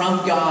given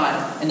from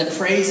God and the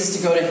praises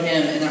to go to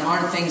Him, and there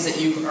aren't things that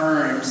you've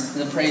earned and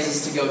the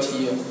praises to go to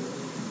you?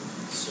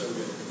 So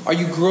good. Are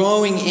you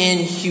growing in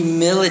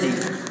humility?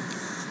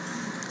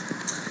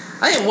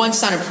 I think one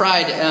sign of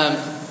pride,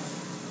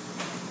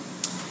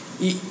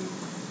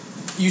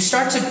 you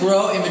start to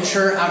grow and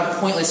mature out of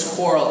pointless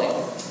quarreling.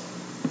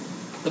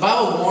 The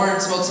Bible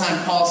warns most of the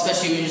time, Paul,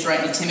 especially when he's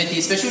writing to Timothy,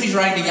 especially when he's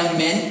writing to young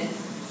men.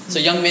 So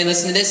young men,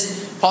 listen to this.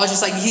 Paul is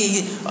just like,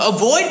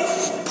 avoid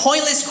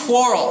pointless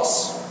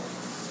quarrels.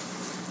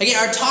 Again,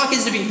 our talk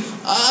is to be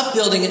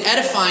upbuilding and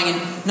edifying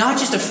and not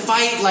just a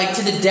fight like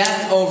to the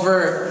death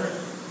over,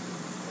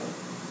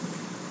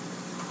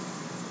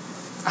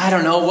 I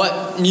don't know,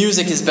 what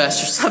music is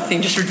best or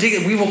something. Just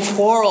ridiculous. We will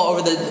quarrel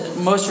over the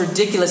most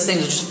ridiculous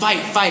things. Just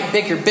fight,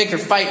 bicker,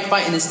 fight.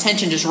 And this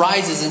tension just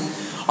rises. And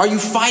are you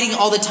fighting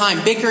all the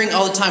time, bickering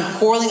all the time,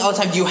 quarreling all the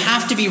time? Do you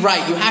have to be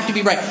right? You have to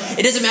be right.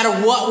 It doesn't matter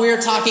what we're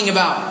talking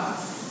about.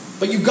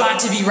 But you got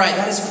to be right.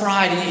 That is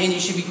pride. And you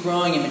should be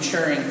growing and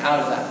maturing out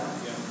of that.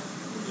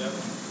 Yeah. Yep.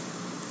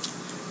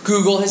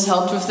 Google has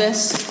helped with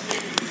this.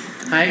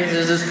 Right?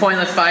 There's this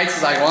pointless fights.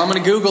 It's like, well, I'm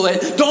going to Google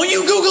it. Don't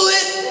you Google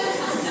it!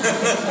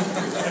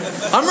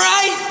 I'm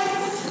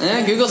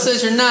right. Google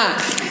says you're not.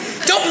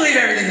 Don't believe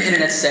everything the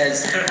internet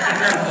says.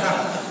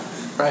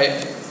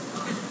 Right?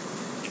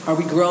 Are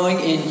we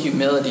growing in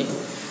humility?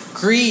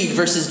 Greed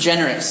versus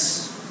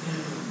generous.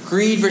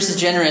 Growing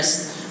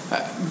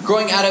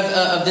out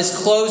of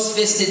this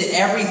closed-fisted,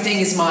 everything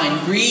is mine.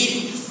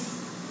 Greed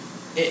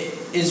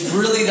is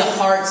really the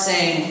heart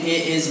saying,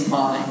 it is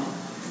mine.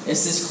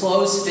 It's this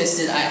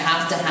closed-fisted, I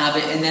have to have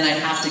it, and then I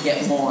have to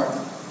get more.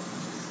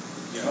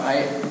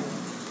 Right?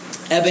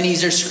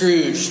 Ebenezer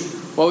Scrooge,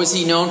 what was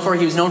he known for?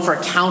 He was known for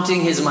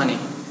counting his money.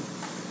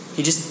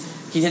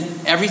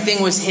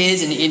 Everything was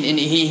his, and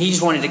he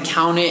just wanted to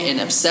count it and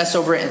obsess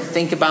over it and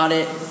think about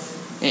it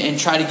and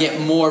try to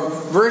get more,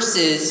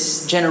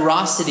 versus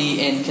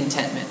generosity and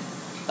contentment.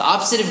 The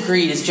opposite of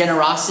greed is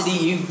generosity.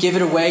 You give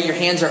it away. Your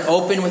hands are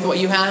open with what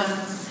you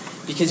have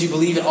because you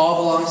believe it all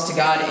belongs to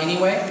God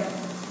anyway.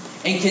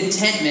 And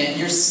contentment,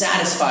 you're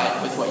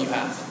satisfied with what you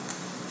have.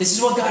 This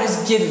is what God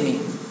has given me,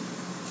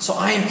 so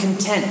I am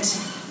content.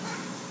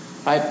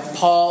 Right?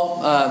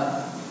 Paul,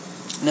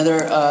 another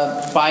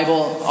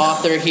Bible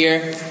author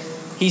here,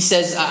 he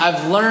says,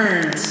 I've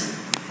learned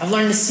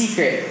the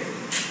secret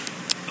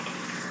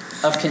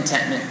of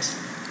contentment.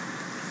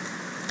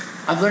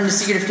 I've learned the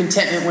secret of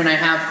contentment when I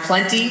have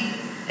plenty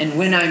and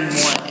when am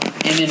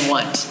in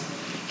want.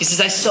 He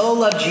says, I so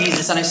love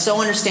Jesus and I so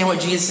understand what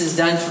Jesus has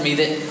done for me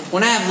that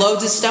when I have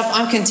loads of stuff,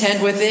 I'm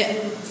content with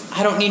it.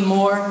 I don't need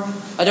more.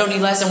 I don't need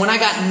less. And when I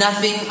got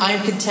nothing,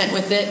 I'm content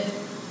with it.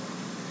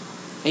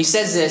 And he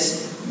says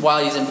this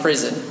while he's in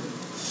prison.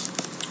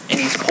 And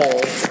he's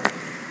cold.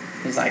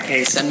 He's like,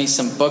 hey, send me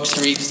some books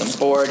to read because I'm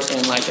bored,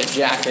 and like a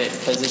jacket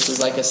because this is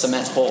like a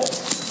cement hole.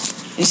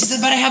 And he says,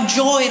 but I have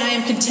joy and I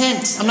am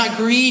content. I'm not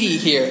greedy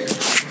here.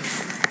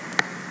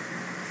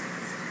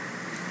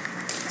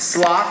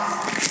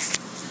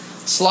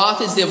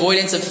 Sloth is the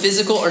avoidance of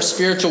physical or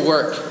spiritual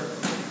work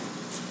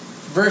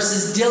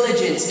versus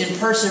diligence and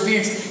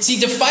perseverance. See,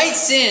 to fight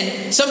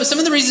sin, some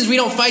of the reasons we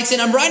don't fight sin,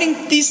 I'm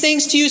writing these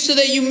things to you so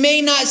that you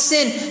may not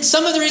sin.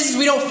 Some of the reasons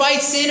we don't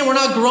fight sin and we're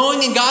not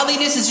growing in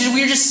godliness is just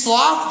we're just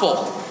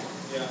slothful.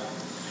 Yeah.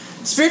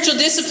 Spiritual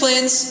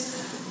disciplines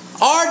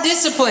are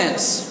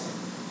disciplines.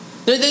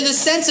 They're the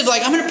sense of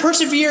like, I'm going to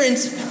persevere in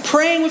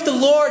praying with the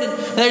Lord. And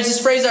there's this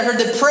phrase I heard,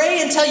 that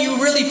pray until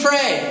you really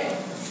pray.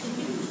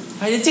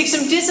 Right? It takes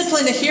some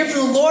discipline to hear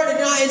from the Lord. And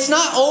it's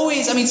not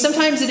always,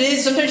 sometimes it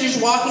is. Sometimes you're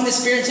just walking in the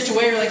Spirit in such a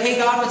way where you're like, hey,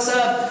 God, what's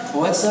up?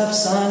 What's up,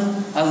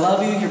 son? I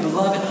love you. You're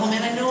beloved. Oh,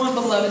 man, I know I'm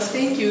beloved.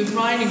 Thank you for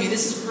reminding me.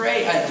 This is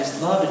great. I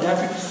just love it.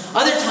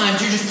 Other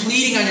times you're just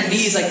pleading on your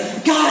knees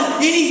like,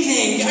 God,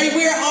 anything.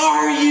 Where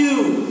are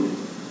you?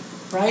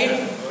 Right?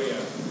 Oh, yeah.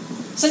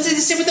 Sometimes it's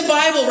the same with the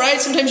Bible,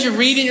 right? Sometimes you're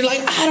reading, you're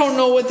like, I don't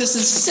know what this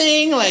is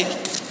saying. Like,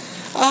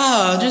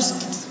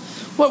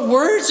 what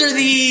words are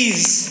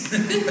these?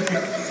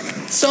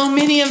 So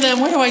many of them.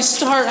 Where do I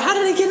start? How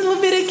did I get in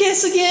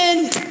Leviticus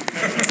again?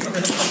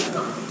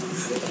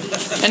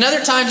 And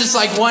other times it's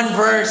like one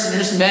verse and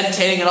you're just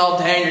meditating it all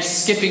day and you're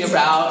skipping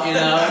about,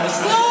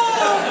 Just,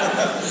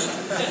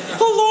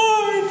 the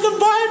Lord, the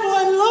Bible,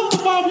 I love the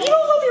Bible. You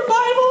don't love your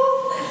Bible?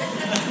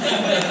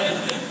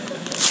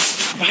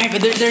 Right,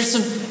 but there's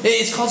some,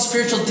 it's called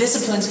spiritual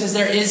disciplines because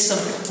there is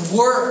some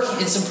work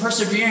and some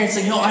perseverance.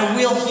 Like, I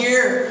will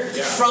hear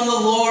from the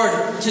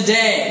Lord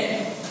today.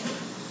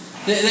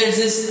 There's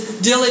this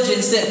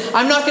diligence that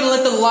I'm not going to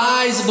let the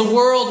lies of the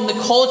world and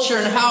the culture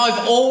and how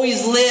I've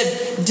always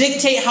lived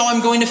dictate how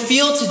I'm going to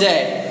feel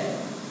today.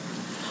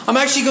 I'm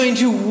actually going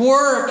to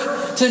work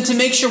to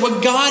make sure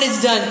what God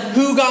has done,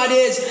 who God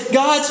is,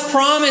 God's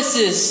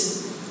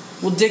promises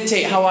will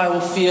dictate how I will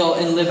feel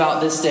and live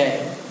out this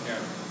day.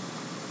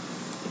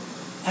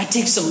 That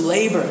takes some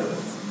labor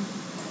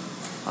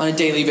on a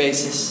daily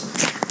basis.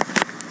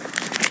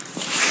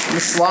 The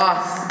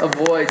sloth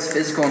avoids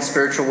physical and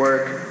spiritual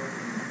work.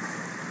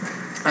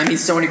 I mean,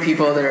 so many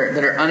people that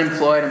are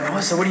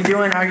unemployed. So what are you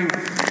doing? Are you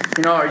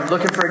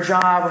looking for a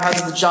job?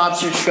 How's the job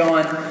search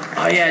going?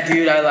 Oh yeah,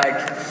 dude, I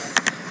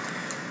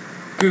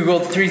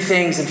Googled 3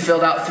 things and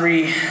filled out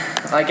 3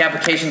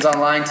 applications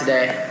online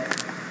today.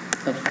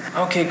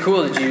 Okay,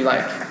 cool. Did you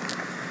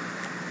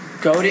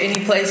go to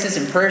any places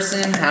in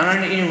person? Hand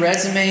on any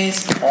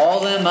resumes? Call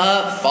them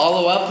up?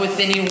 Follow up with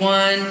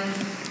anyone?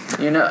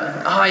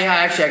 Oh yeah,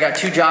 actually I got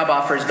 2 job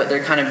offers, but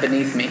they're kind of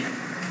beneath me.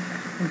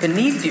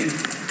 Beneath you?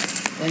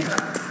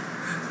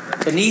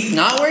 Beneath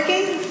not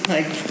working?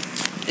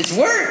 It's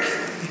work.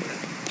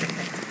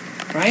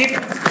 Right?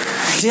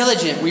 We're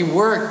diligent. We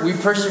work. We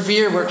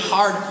persevere. Work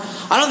hard.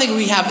 I don't think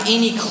we have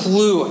any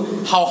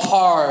clue how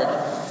hard.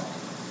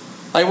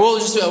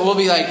 We'll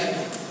be like,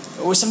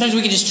 sometimes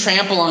we can just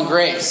trample on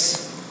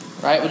grace.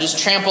 Right? We'll just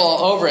trample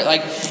all over it.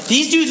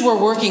 These dudes were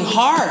working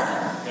hard.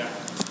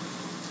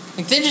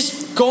 They're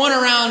just going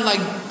around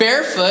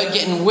barefoot,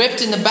 getting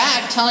whipped in the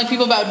back, telling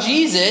people about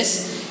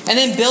Jesus, and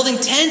then building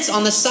tents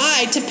on the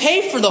side to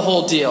pay for the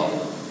whole deal.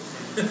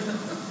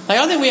 I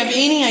don't think we have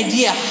any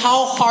idea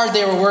how hard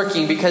they were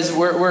working because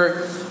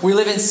we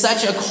live in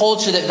such a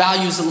culture that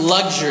values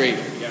luxury.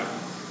 Yeah.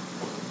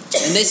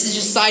 And this is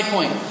just a side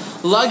point.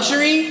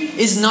 Luxury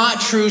is not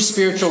true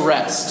spiritual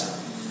rest.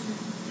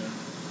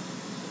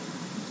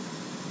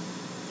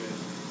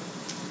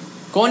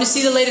 Going to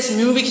see the latest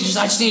movie because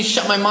I just need to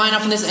shut my mind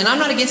off on this. And I'm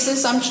not against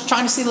this. I'm just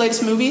trying to see the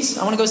latest movies.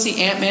 I want to go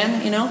see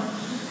Ant-Man,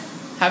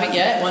 Haven't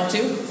yet. Want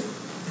to?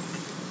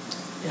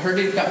 I heard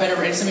it got better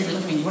ratings. Some of you are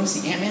looking at me. You want to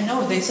see Ant-Man?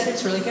 No, they said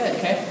it's really good,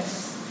 okay?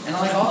 And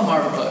I like all the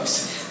Marvel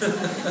books.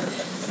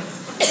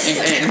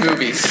 and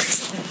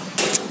movies.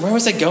 Where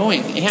was I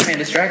going? Ant-Man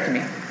distracted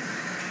me.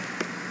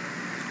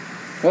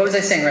 What was I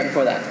saying right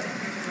before that?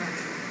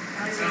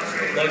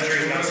 Luxury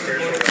is not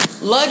spiritual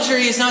rest.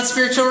 Luxury is not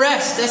spiritual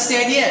rest. That's the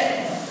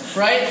idea.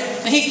 Right?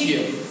 Thank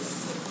you.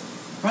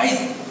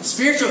 Right?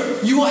 spiritual,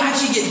 you will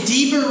actually get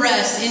deeper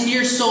rest into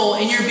your soul,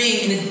 in your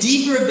being, and a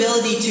deeper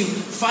ability to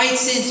fight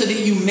sin so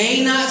that you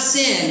may not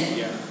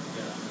sin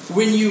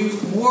when you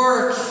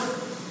work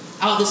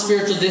out the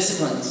spiritual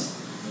disciplines.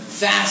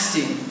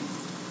 Fasting,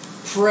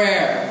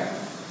 prayer,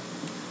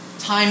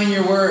 time in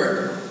your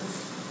word.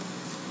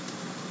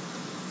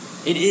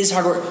 It is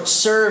hard work.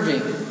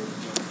 Serving,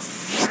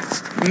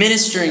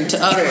 ministering to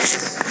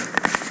others.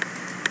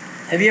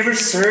 Have you ever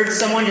served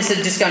someone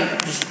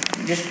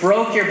just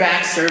broke your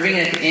back serving,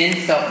 and at the end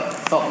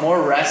felt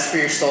more rest for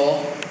your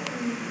soul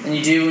than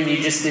you do when you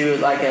just do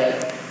like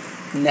a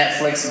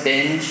Netflix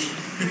binge?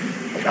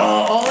 Like, oh,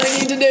 all I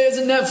need today is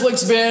a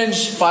Netflix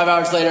binge. 5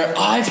 hours later,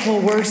 I feel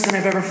worse than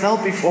I've ever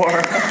felt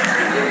before.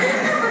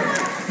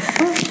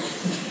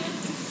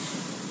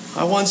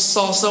 I once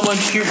saw someone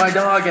shoot my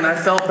dog and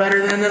I felt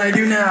better then than I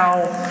do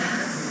now.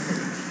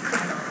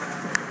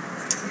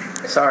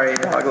 Sorry,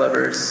 dog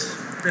lovers.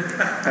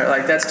 They're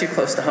like, that's too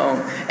close to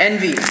home.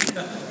 Envy.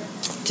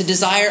 To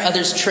desire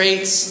others'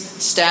 traits,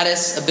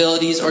 status,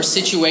 abilities, or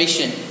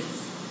situation.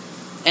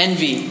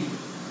 Envy.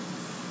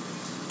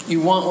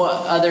 You want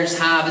what others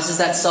have. This is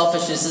that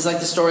selfishness. This is like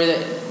the story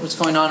that was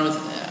going on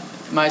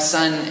with my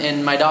son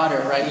and my daughter,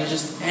 right? He's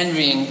just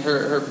envying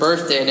her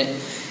birthday, and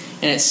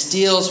it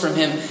steals from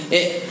him.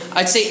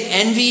 I'd say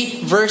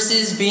envy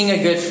versus being a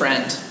good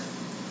friend.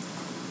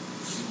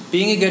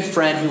 Being a good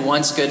friend who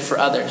wants good for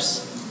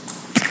others.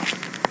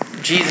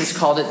 Jesus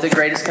called it the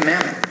greatest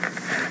commandment.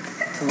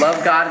 To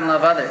love God and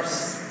love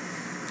others.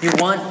 You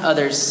want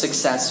others'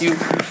 success. You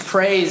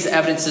praise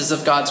evidences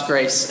of God's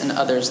grace in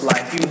others'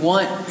 life. You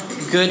want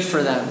good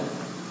for them.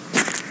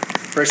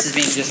 Versus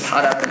being just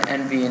caught up in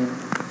envy and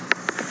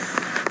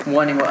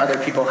wanting what other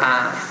people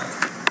have.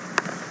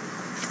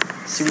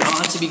 So we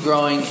ought to be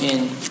growing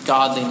in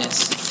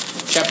godliness.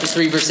 Chapter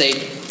 3, verse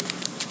 8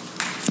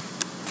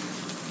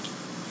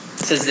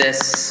 says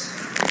this.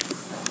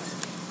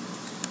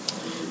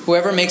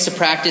 Whoever makes a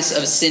practice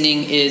of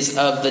sinning is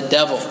of the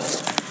devil,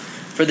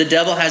 for the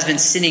devil has been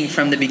sinning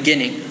from the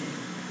beginning.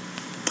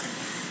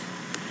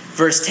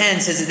 Verse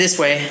 10 says it this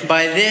way,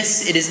 by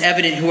this it is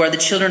evident who are the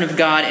children of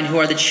God and who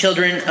are the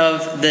children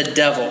of the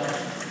devil.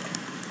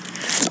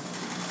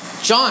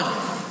 John,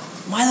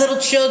 my little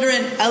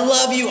children, I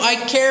love you, I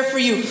care for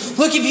you.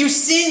 Look, if you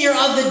sin, you're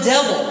of the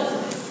devil.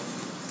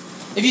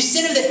 If you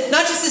sin of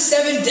not just the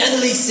 7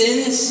 deadly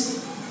sins,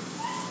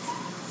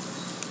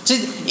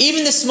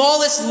 even the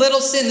smallest little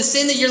sin, the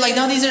sin that you're like,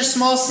 no, these are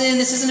small sin,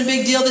 this isn't a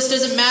big deal, this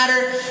doesn't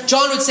matter.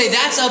 John would say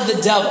that's of the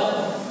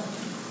devil.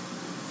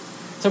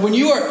 So when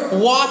you are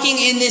walking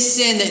in this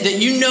sin that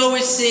you know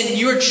is sin, and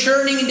you are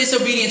churning in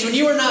disobedience, when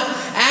you are not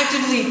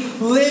actively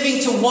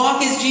living to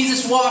walk as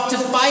Jesus walked, to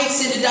fight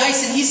sin, to die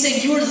sin, he's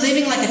saying you are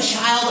living like a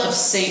child of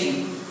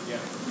Satan.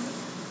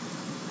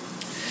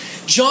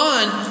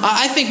 John,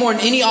 I think more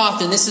than any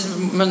author, and this is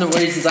one of the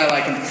reasons I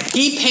like him,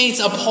 he paints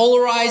a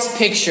polarized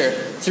picture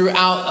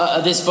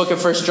throughout this book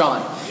of 1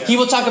 John. Yeah. He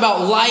will talk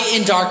about light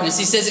and darkness.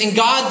 He says, in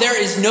God there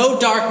is no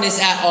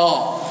darkness at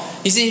all.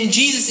 He said, in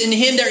Jesus, in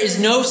Him there is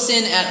no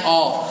sin at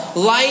all.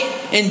 Light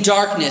and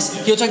darkness.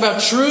 Yeah. He'll talk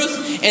about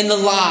truth and the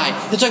lie.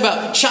 He'll talk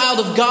about child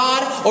of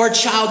God or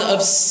child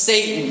of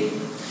Satan.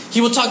 He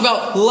will talk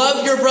about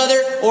love your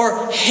brother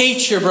or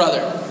hate your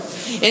brother.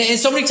 And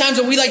so many times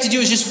what we like to do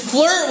is just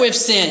flirt with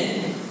sin.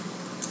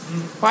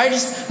 Right?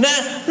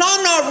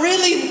 I'm not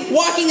really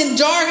walking in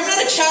dark. I'm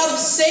not a child of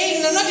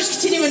Satan. I'm not just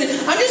continuing.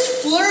 I'm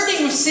just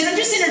flirting with sin. I'm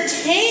just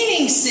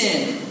entertaining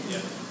sin. Yeah.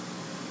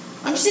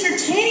 I'm just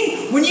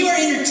entertaining. When you are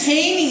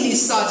entertaining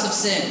these thoughts of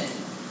sin,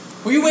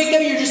 when you wake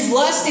up, you're just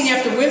lusting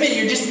after women.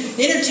 You're just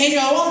entertaining.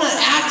 Oh, I'm not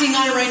acting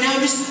on it right now.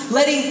 I'm just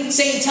letting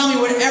Satan tell me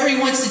whatever he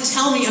wants to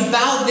tell me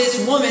about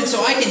this woman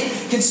so I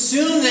can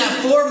consume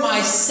that for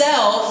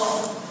myself.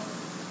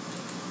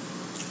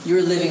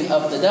 You're living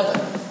of the devil.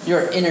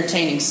 You're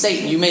entertaining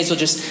Satan. You may as well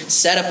just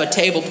set up a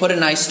table, put a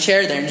nice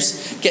chair there, and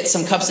just get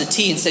some cups of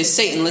tea and say,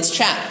 Satan, let's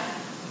chat.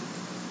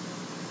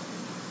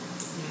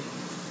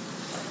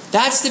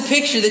 That's the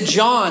picture that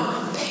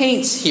John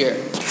paints here.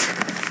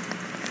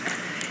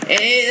 And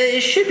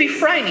it should be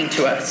frightening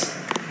to us.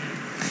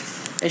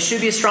 It should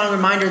be a strong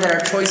reminder that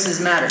our choices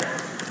matter.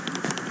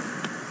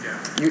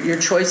 Your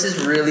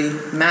choices really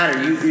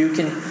matter. You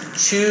can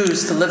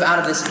choose to live out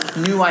of this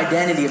new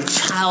identity of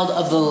child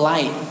of the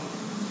light.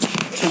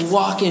 To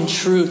walk in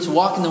truth, to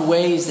walk in the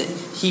ways that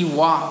He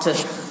walked, to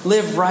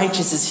live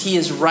righteous as He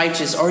is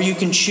righteous, or you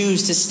can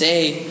choose to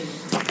stay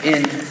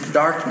in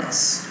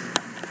darkness.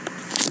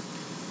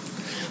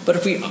 But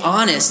if we're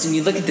honest and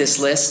you look at this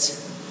list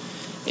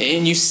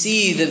and you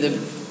see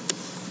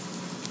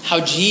how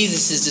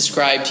Jesus is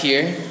described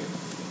here,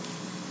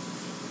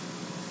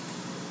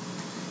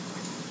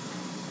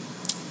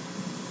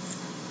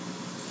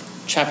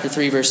 chapter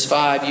 3, verse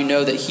 5, you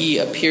know that He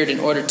appeared in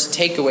order to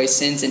take away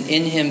sins, and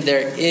in Him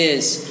there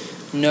is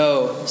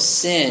no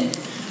sin.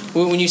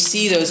 When you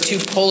see those two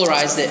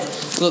polarized, that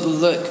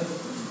look,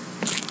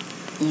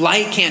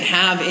 light can't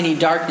have any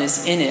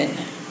darkness in it.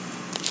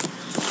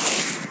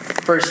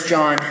 1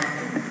 John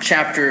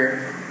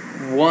chapter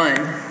 1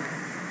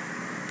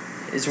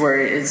 is where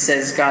it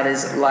says God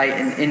is light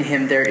and in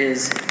him there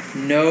is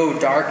no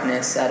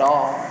darkness at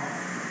all.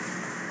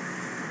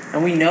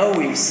 And we know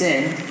we've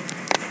sinned.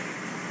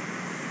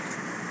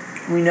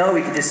 We know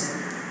we could just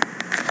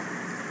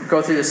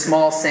go through the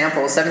small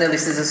sample. 7 deadly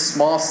sins is a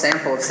small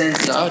sample of sins.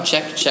 Oh,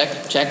 check.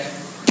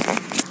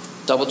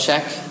 Double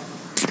check.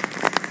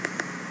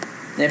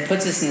 And it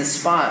puts us in the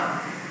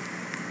spot.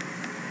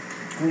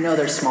 We know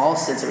there's small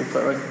sins that we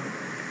put with.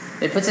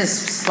 It puts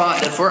us in a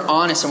spot that if we're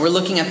honest and we're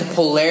looking at the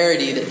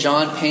polarity that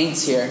John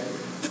paints here,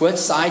 what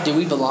side do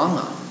we belong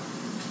on?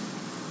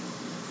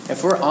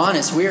 If we're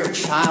honest, we are a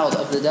child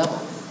of the devil.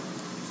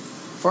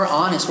 If we're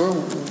honest,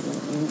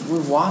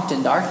 we've walked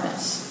in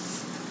darkness.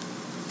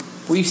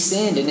 We've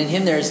sinned, and in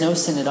him there is no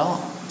sin at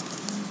all.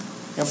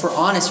 And if we're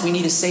honest, we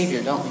need a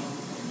Savior, don't we?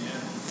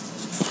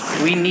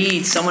 We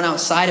need someone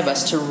outside of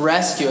us to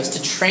rescue us,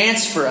 to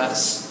transfer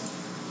us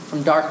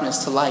from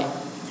darkness to light.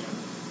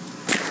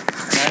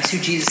 And that's who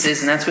Jesus is,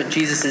 and that's what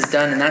Jesus has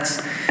done. And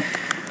that's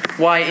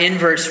why in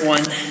verse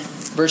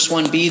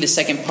 1b, the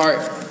second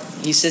part,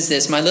 he says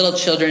this, "My little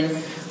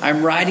children,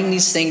 I'm writing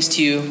these things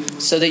to you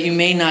so that you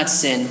may not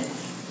sin.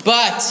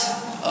 But,"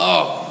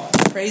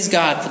 praise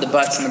God for the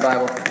buts in the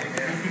Bible.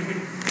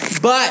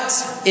 "But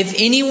if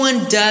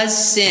anyone does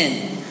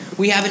sin,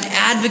 we have an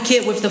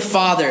advocate with the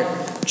Father,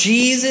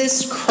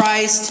 Jesus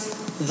Christ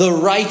the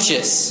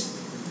righteous."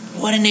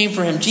 What a name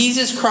for him.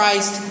 Jesus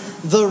Christ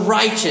the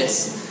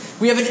righteous.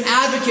 We have an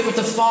advocate with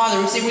the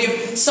Father. We say we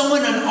have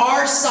someone on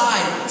our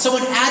side,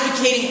 someone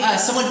advocating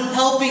us, someone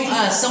helping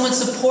us, someone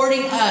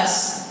supporting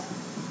us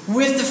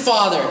with the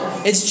Father.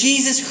 It's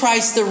Jesus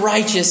Christ the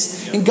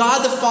righteous. And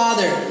God the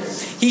Father,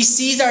 he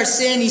sees our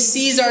sin, he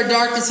sees our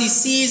darkness, he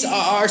sees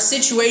our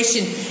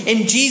situation.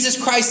 And Jesus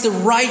Christ the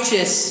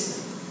righteous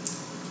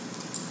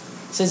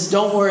says,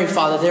 "Don't worry,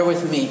 Father, they're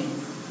with me.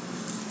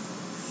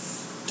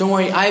 Don't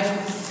worry,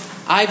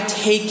 I've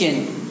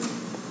taken..."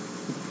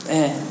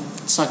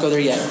 Let's not go there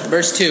yet.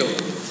 Verse 2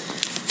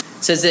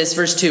 says this,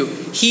 verse 2.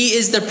 "He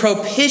is the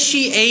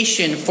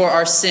propitiation for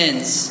our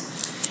sins,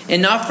 and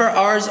not for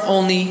ours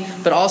only,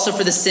 but also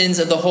for the sins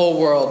of the whole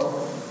world."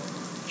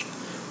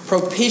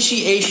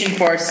 Propitiation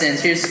for our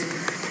sins. Here's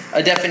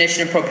a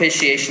definition of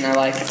propitiation I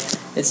like.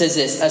 It says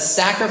this: a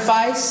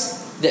sacrifice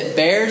that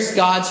bears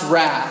God's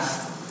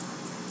wrath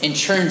and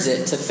turns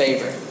it to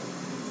favor.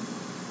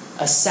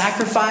 A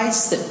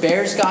sacrifice that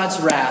bears God's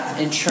wrath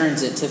and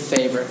turns it to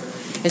favor.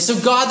 And so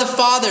God the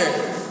Father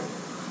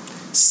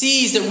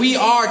sees that we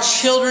are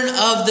children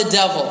of the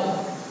devil.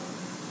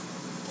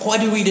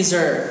 What do we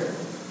deserve?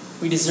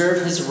 We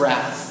deserve his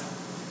wrath.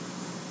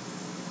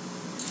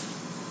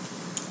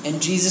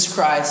 And Jesus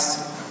Christ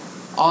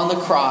on the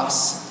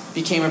cross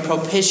became a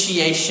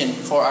propitiation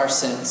for our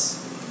sins.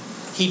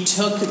 He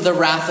took the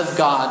wrath of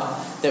God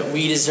that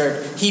we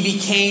deserved. He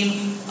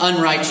became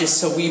unrighteous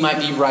so we might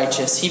be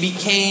righteous. He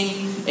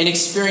became and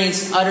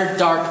experienced utter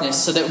darkness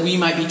so that we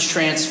might be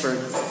transferred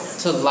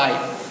to light.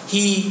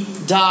 He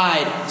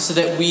died so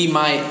that we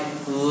might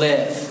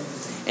live.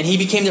 And he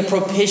became the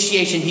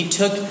propitiation. He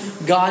took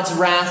God's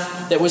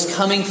wrath that was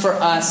coming for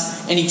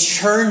us and he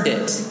churned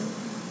it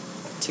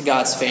to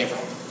God's favor.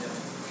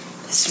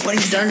 This is what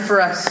he's done for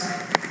us.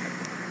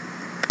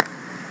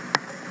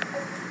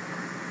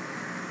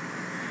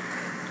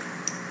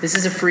 This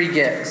is a free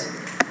gift.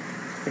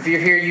 If you're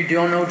here, you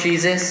don't know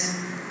Jesus,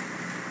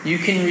 you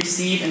can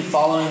receive and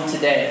follow him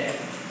today.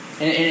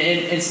 And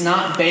it's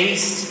not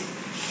based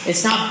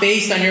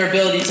on your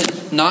ability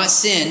to not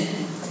sin,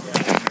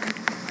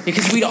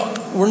 because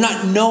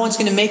no one's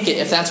going to make it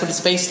if that's what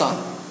it's based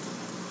on.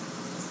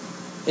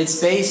 It's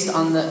based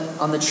on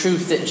the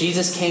truth that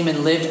Jesus came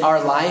and lived our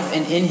life,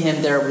 and in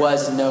him there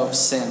was no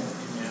sin.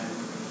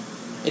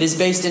 It is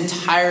based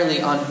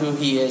entirely on who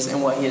he is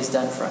and what he has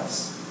done for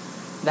us.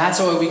 That's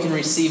why we can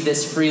receive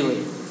this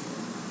freely.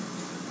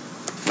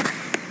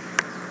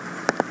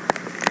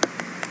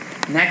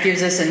 And that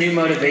gives us a new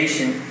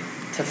motivation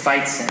to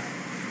fight sin.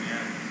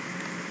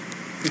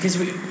 Because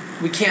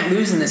we can't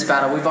lose in this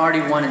battle. We've already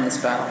won in this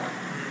battle.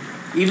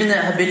 Even the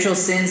habitual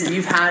sins that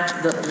you've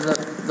had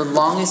the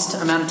longest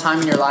amount of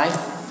time in your life,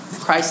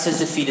 Christ has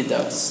defeated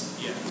those.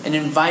 And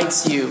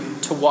invites you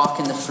to walk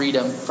in the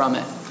freedom from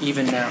it,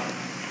 even now.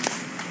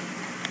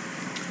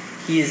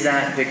 He is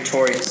that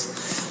victorious.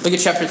 Look at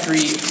chapter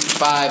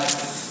 3:5.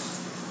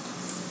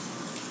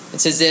 It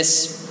says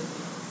this: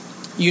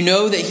 "You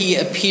know that he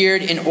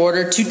appeared in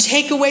order to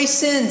take away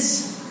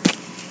sins."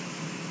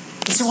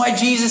 This is why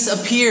Jesus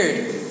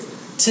appeared,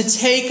 to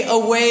take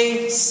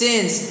away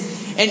sins.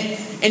 And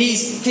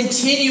he's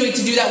continuing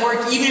to do that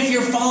work even if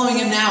you're following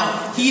him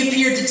now. He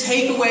appeared to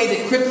take away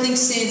the crippling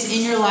sins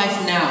in your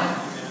life now.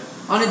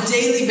 On a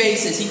daily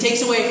basis. He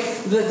takes away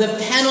the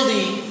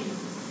penalty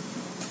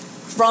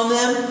from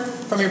them,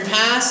 from your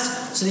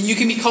past, so that you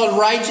can be called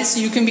righteous, so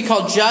you can be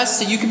called just,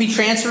 so you can be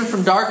transferred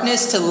from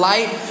darkness to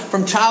light,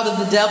 from child of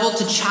the devil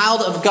to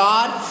child of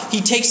God. He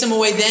takes them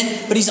away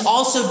then, but he's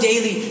also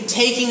daily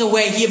taking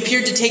away. He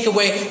appeared to take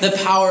away the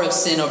power of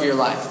sin over your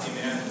life.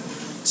 Amen.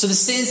 So the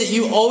sins that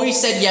you always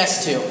said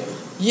yes to,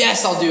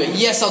 Yes, I'll do it.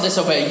 Yes, I'll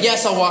disobey.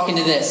 Yes, I'll walk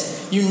into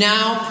this. You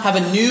now have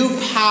a new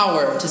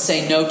power to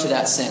say no to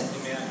that sin.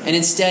 And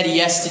instead,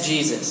 yes to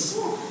Jesus.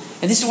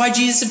 And this is why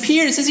Jesus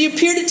appeared. It says he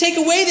appeared to take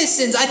away the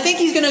sins. I think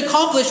he's going to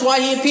accomplish why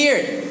he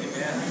appeared.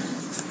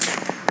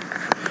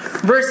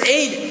 Verse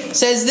 8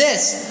 says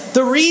this: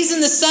 the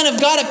reason the Son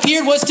of God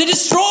appeared was to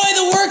destroy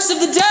the works of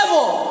the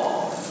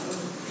devil.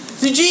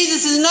 So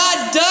Jesus is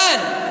not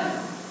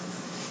done.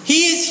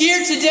 He is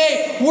here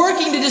today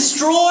working to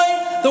destroy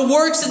the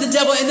works of the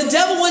devil. And the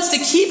devil wants to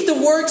keep the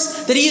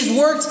works that he has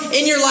worked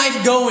in your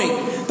life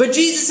going. But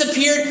Jesus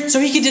appeared so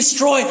he could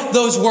destroy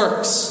those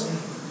works.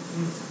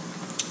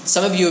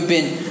 Some of you have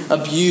been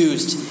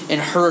abused and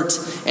hurt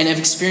and have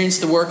experienced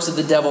the works of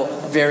the devil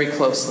very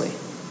closely.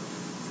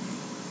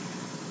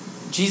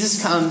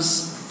 Jesus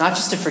comes not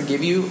just to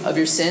forgive you of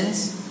your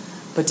sins,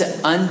 but to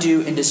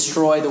undo and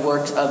destroy the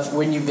works of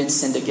when you've been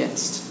sinned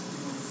against.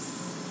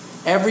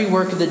 Every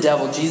work of the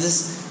devil,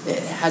 Jesus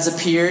has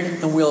appeared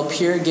and will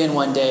appear again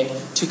one day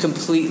to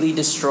completely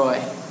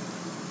destroy,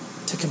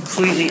 to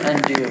completely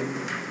undo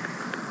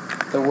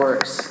the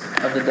works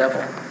of the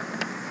devil.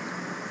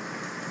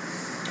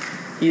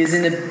 He is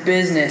in the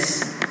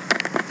business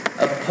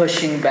of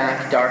pushing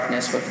back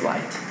darkness with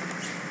light.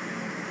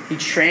 He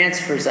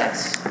transfers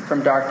us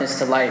from darkness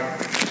to light.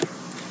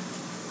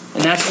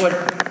 And that's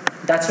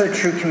what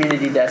true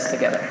community does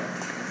together.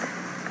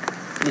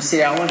 You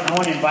see, I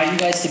want to invite you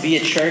guys to be a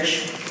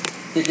church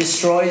that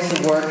destroys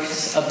the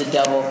works of the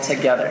devil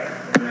together.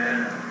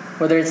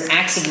 Whether it's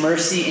acts of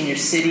mercy in your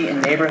city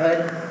and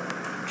neighborhood,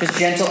 just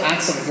gentle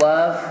acts of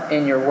love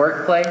in your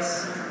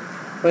workplace,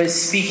 whether it's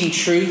speaking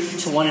truth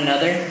to one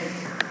another.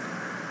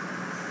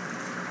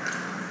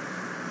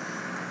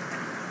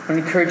 I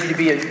encourage you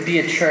to be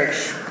a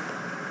church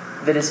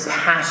that is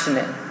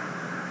passionate,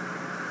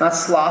 not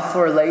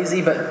slothful or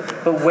lazy,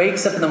 but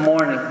wakes up in the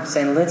morning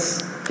saying,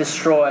 let's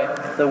destroy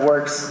the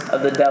works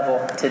of the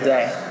devil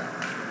today.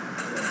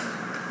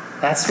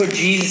 That's what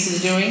Jesus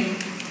is doing,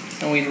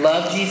 and we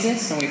love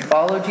Jesus and we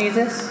follow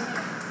Jesus,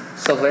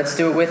 so let's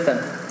do it with him.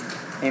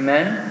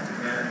 Amen?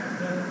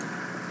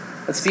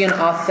 Let's be an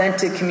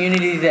authentic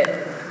community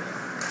that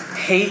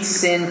hates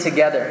sin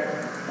together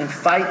and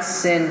fights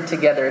sin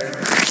together.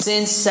 If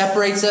sin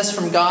separates us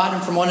from God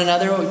and from one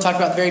another, what we talked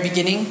about at the very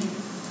beginning,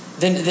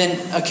 then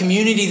a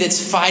community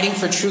that's fighting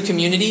for true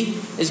community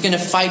is going to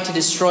fight to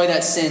destroy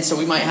that sin so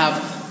we might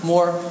have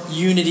more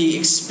unity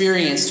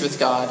experienced with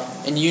God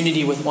and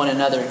unity with one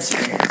another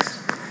experienced.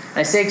 And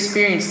I say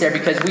experienced there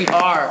because we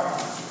are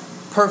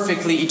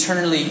perfectly,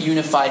 eternally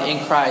unified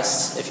in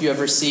Christ if you have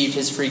received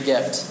his free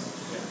gift.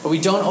 But we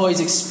don't always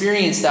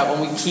experience that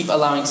when we keep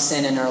allowing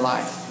sin in our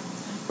life.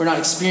 We're not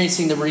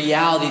experiencing the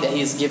reality that he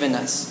has given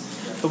us.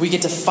 But we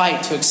get to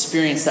fight to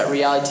experience that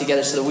reality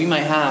together so that we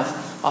might have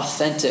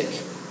authentic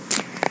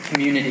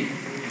community.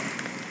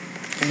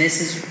 And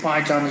this is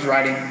why John is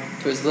writing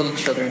to his little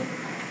children,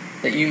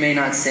 that you may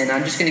not sin.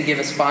 I'm just going to give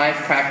us 5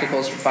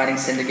 practicals for fighting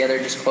sin together.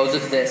 Just close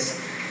with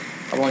this.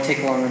 I won't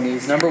take long on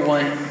these. Number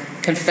 1,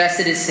 confess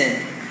it as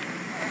sin.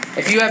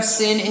 If you have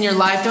sin in your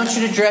life, don't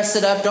try to dress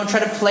it up. Don't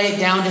try to play it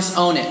down. Just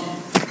own it.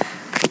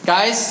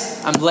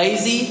 Guys, I'm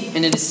lazy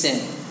and it is sin.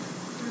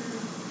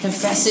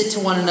 Confess it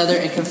to one another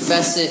and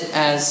confess it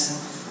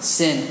as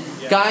sin.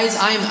 Yeah. Guys,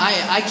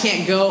 I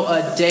can't go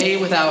a day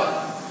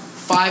without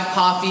 5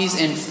 coffees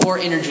and 4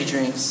 energy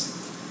drinks.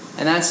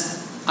 And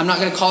I'm not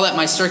going to call that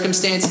my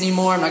circumstance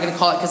anymore. I'm not going to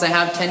call it because I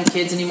have 10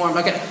 kids anymore. I'm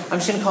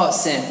just going to call it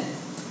sin.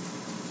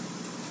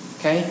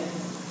 Okay?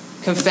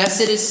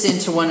 Confess it as sin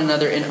to one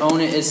another and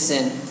own it as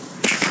sin.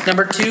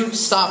 Number 2,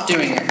 stop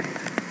doing it.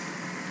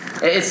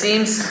 It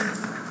seems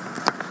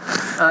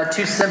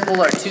too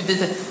simple or too...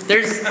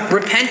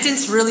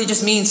 repentance really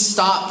just means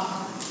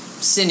stop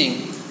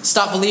sinning.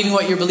 Stop believing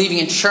what you're believing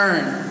and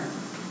churn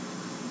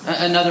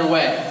another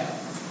way.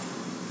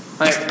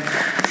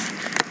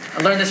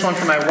 I learned this one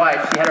from my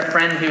wife. She had a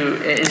friend who,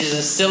 it is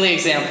a silly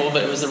example,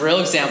 but it was a real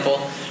example.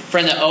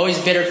 Friend that always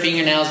bit her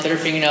fingernails,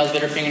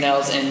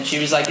 and she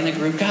was like in the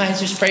group, guys,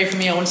 just pray for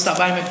me. I want to stop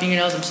biting my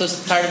fingernails. I'm so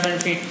tired of biting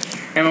my fingernails.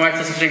 And my wife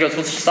listens to me and goes,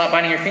 well, just stop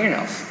biting your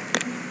fingernails.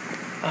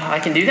 I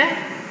can do that?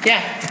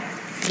 Yeah.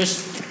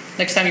 Just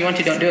next time you want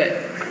to, don't do it.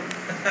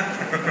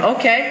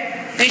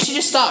 Okay. And she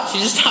just stopped. She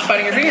just stopped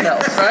biting her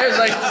fingernails. Right? It was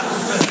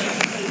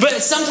like,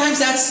 but sometimes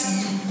that's,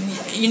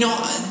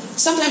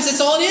 sometimes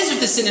that's all it is with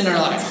the sin in our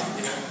life.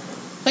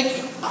 Like,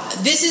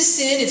 this is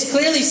sin. It's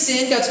clearly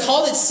sin. God's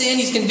called it sin.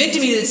 He's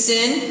convicted me that it's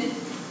sin.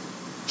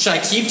 Should I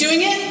keep doing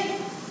it?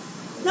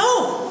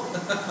 No.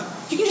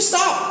 You can just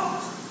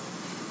stop.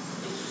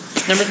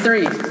 Number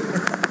 3.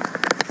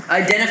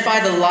 Identify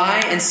the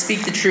lie and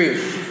speak the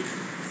truth.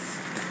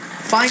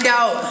 Find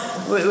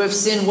out with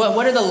sin,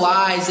 what are the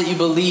lies that you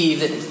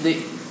believe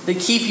that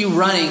keep you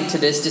running to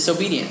this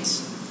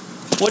disobedience?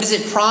 What is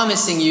it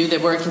promising you that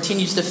where it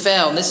continues to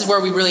fail? And this is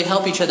where we really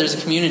help each other as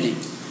a community.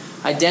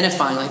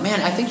 Identifying, like, man,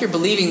 I think you're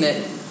believing that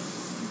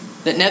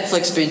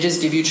Netflix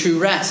binges give you true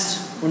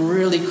rest, when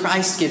really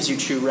Christ gives you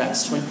true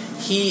rest, when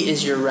he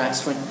is your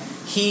rest, when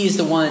he is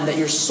the one that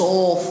your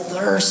soul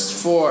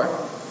thirsts for.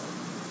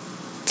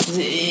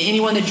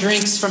 Anyone that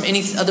drinks from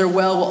any other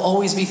well will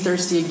always be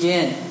thirsty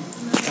again.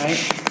 Right?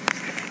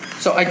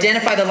 So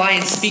identify the lie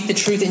and speak the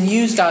truth, and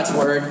use God's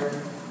word.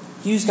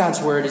 Use God's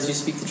word as you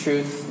speak the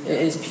truth.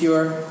 It is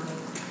pure.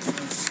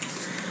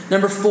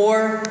 Number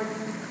 4,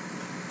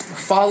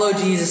 follow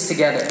Jesus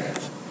together.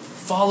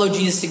 Follow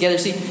Jesus together.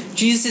 See,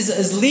 Jesus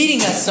is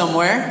leading us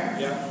somewhere.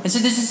 Yeah. And so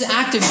this is an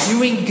act of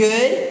doing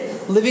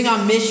good, living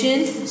on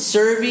mission,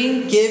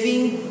 serving,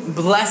 giving,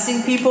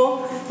 blessing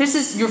people.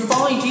 You're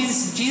following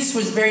Jesus. Jesus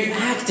was very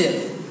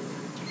active.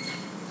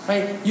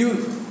 Right?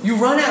 You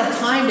run out of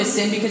time to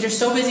sin because you're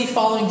so busy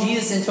following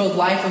Jesus into a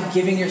life of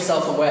giving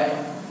yourself away.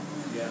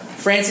 Yeah.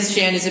 Francis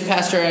Chan is a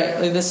pastor I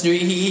listen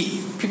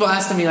to. People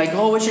ask me like,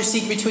 "Oh, what's your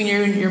secret between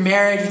your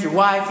marriage with your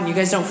wife and you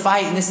guys don't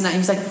fight and this and that?"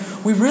 And he's like,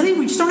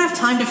 we just don't have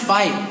time to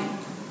fight.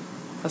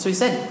 That's what he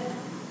said.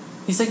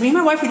 He's like, me and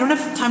my wife, we don't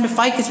have time to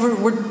fight because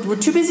we're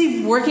too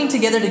busy working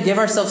together to give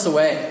ourselves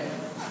away.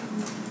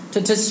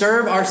 To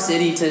serve our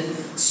city, to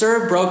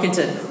serve broken,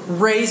 to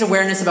raise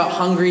awareness about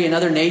Hungary and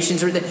other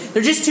nations.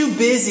 They're just too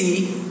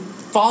busy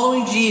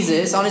following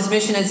Jesus on his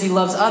mission as he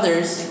loves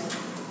others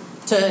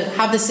to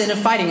have the sin of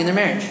fighting in their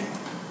marriage.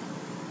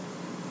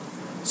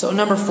 So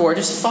number 4,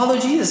 just follow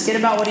Jesus. Get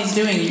about what he's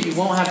doing. You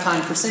won't have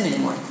time for sin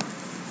anymore.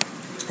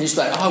 And you're just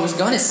like, I was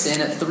going to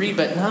sin at 3,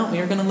 but no, we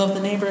are going to love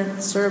the neighbor.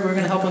 Serve, we're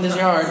going to help with his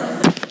yard.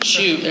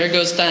 Shoot, there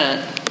goes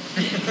that.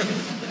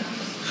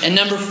 And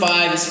number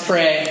 5 is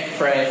pray,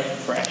 pray,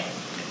 pray.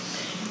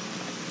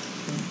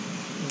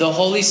 The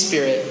Holy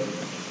Spirit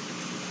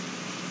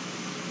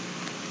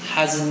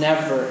has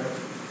never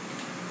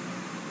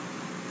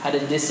had a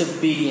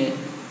disobedient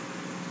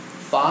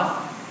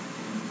thought,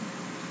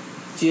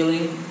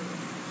 feeling,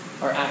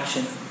 or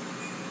action.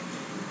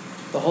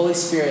 The Holy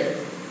Spirit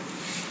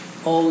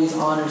always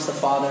honors the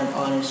Father and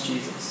honors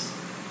Jesus.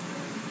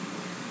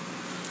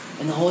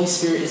 And the Holy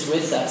Spirit is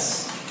with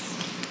us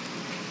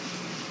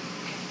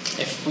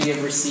if we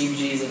have received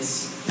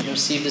Jesus and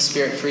received the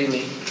Spirit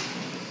freely.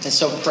 And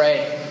so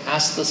pray.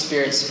 Ask the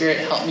Spirit, Spirit,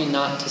 help me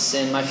not to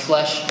sin. My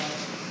flesh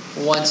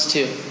wants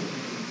to.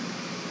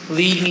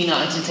 Lead me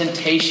not into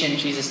temptation,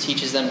 Jesus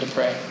teaches them to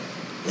pray.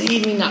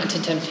 Lead me not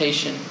into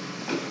temptation.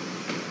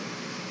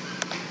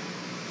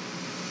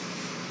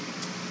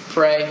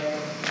 Pray,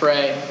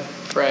 pray,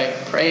 pray.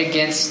 Pray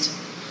against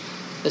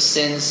the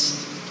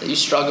sins that you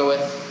struggle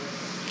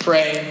with.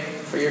 Pray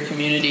for your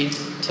community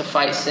to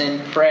fight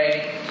sin.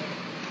 Pray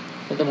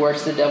that the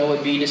works of the devil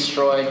would be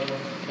destroyed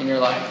in your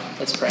life.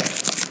 Let's pray.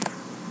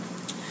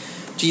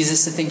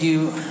 Jesus, I thank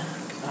you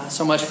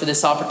so much for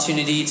this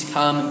opportunity to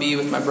come and be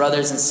with my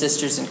brothers and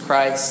sisters in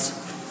Christ.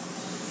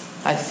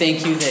 I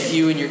thank you that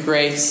you and your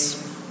grace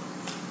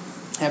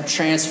have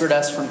transferred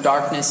us from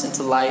darkness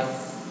into light.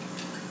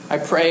 I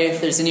pray if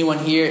there's anyone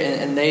here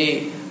and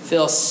they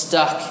feel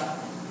stuck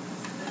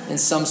in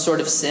some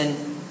sort of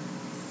sin,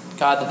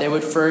 God, that they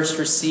would first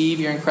receive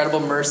your incredible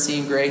mercy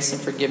and grace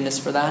and forgiveness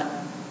for that.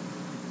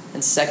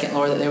 And second,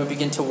 Lord, that they would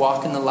begin to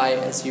walk in the light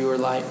as you are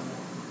light.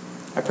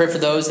 I pray for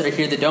those that are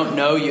here that don't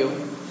know you.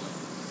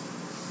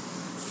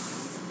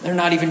 They're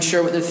not even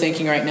sure what they're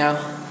thinking right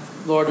now.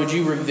 Lord, would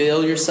you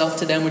reveal yourself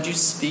to them? Would you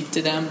speak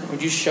to them?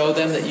 Would you show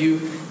them that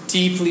you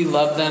deeply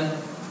love them?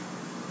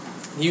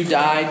 You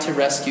died to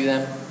rescue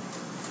them.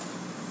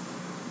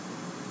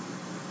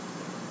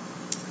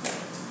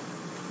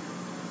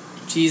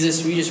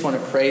 Jesus, we just want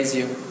to praise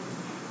you.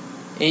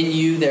 In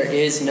you there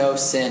is no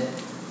sin.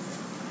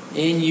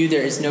 In you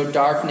there is no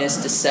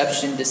darkness,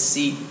 deception,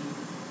 deceit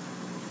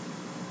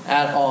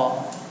at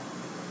all.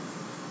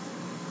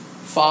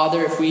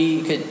 Father, if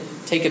we could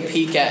take a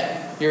peek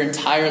at your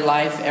entire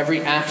life,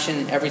 every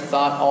action, every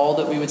thought, all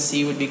that we would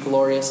see would be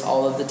glorious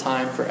all of the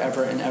time,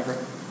 forever and ever.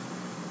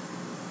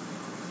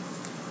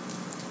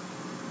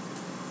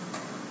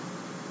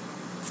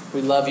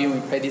 We love you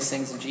and we pray these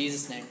things in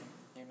Jesus' name.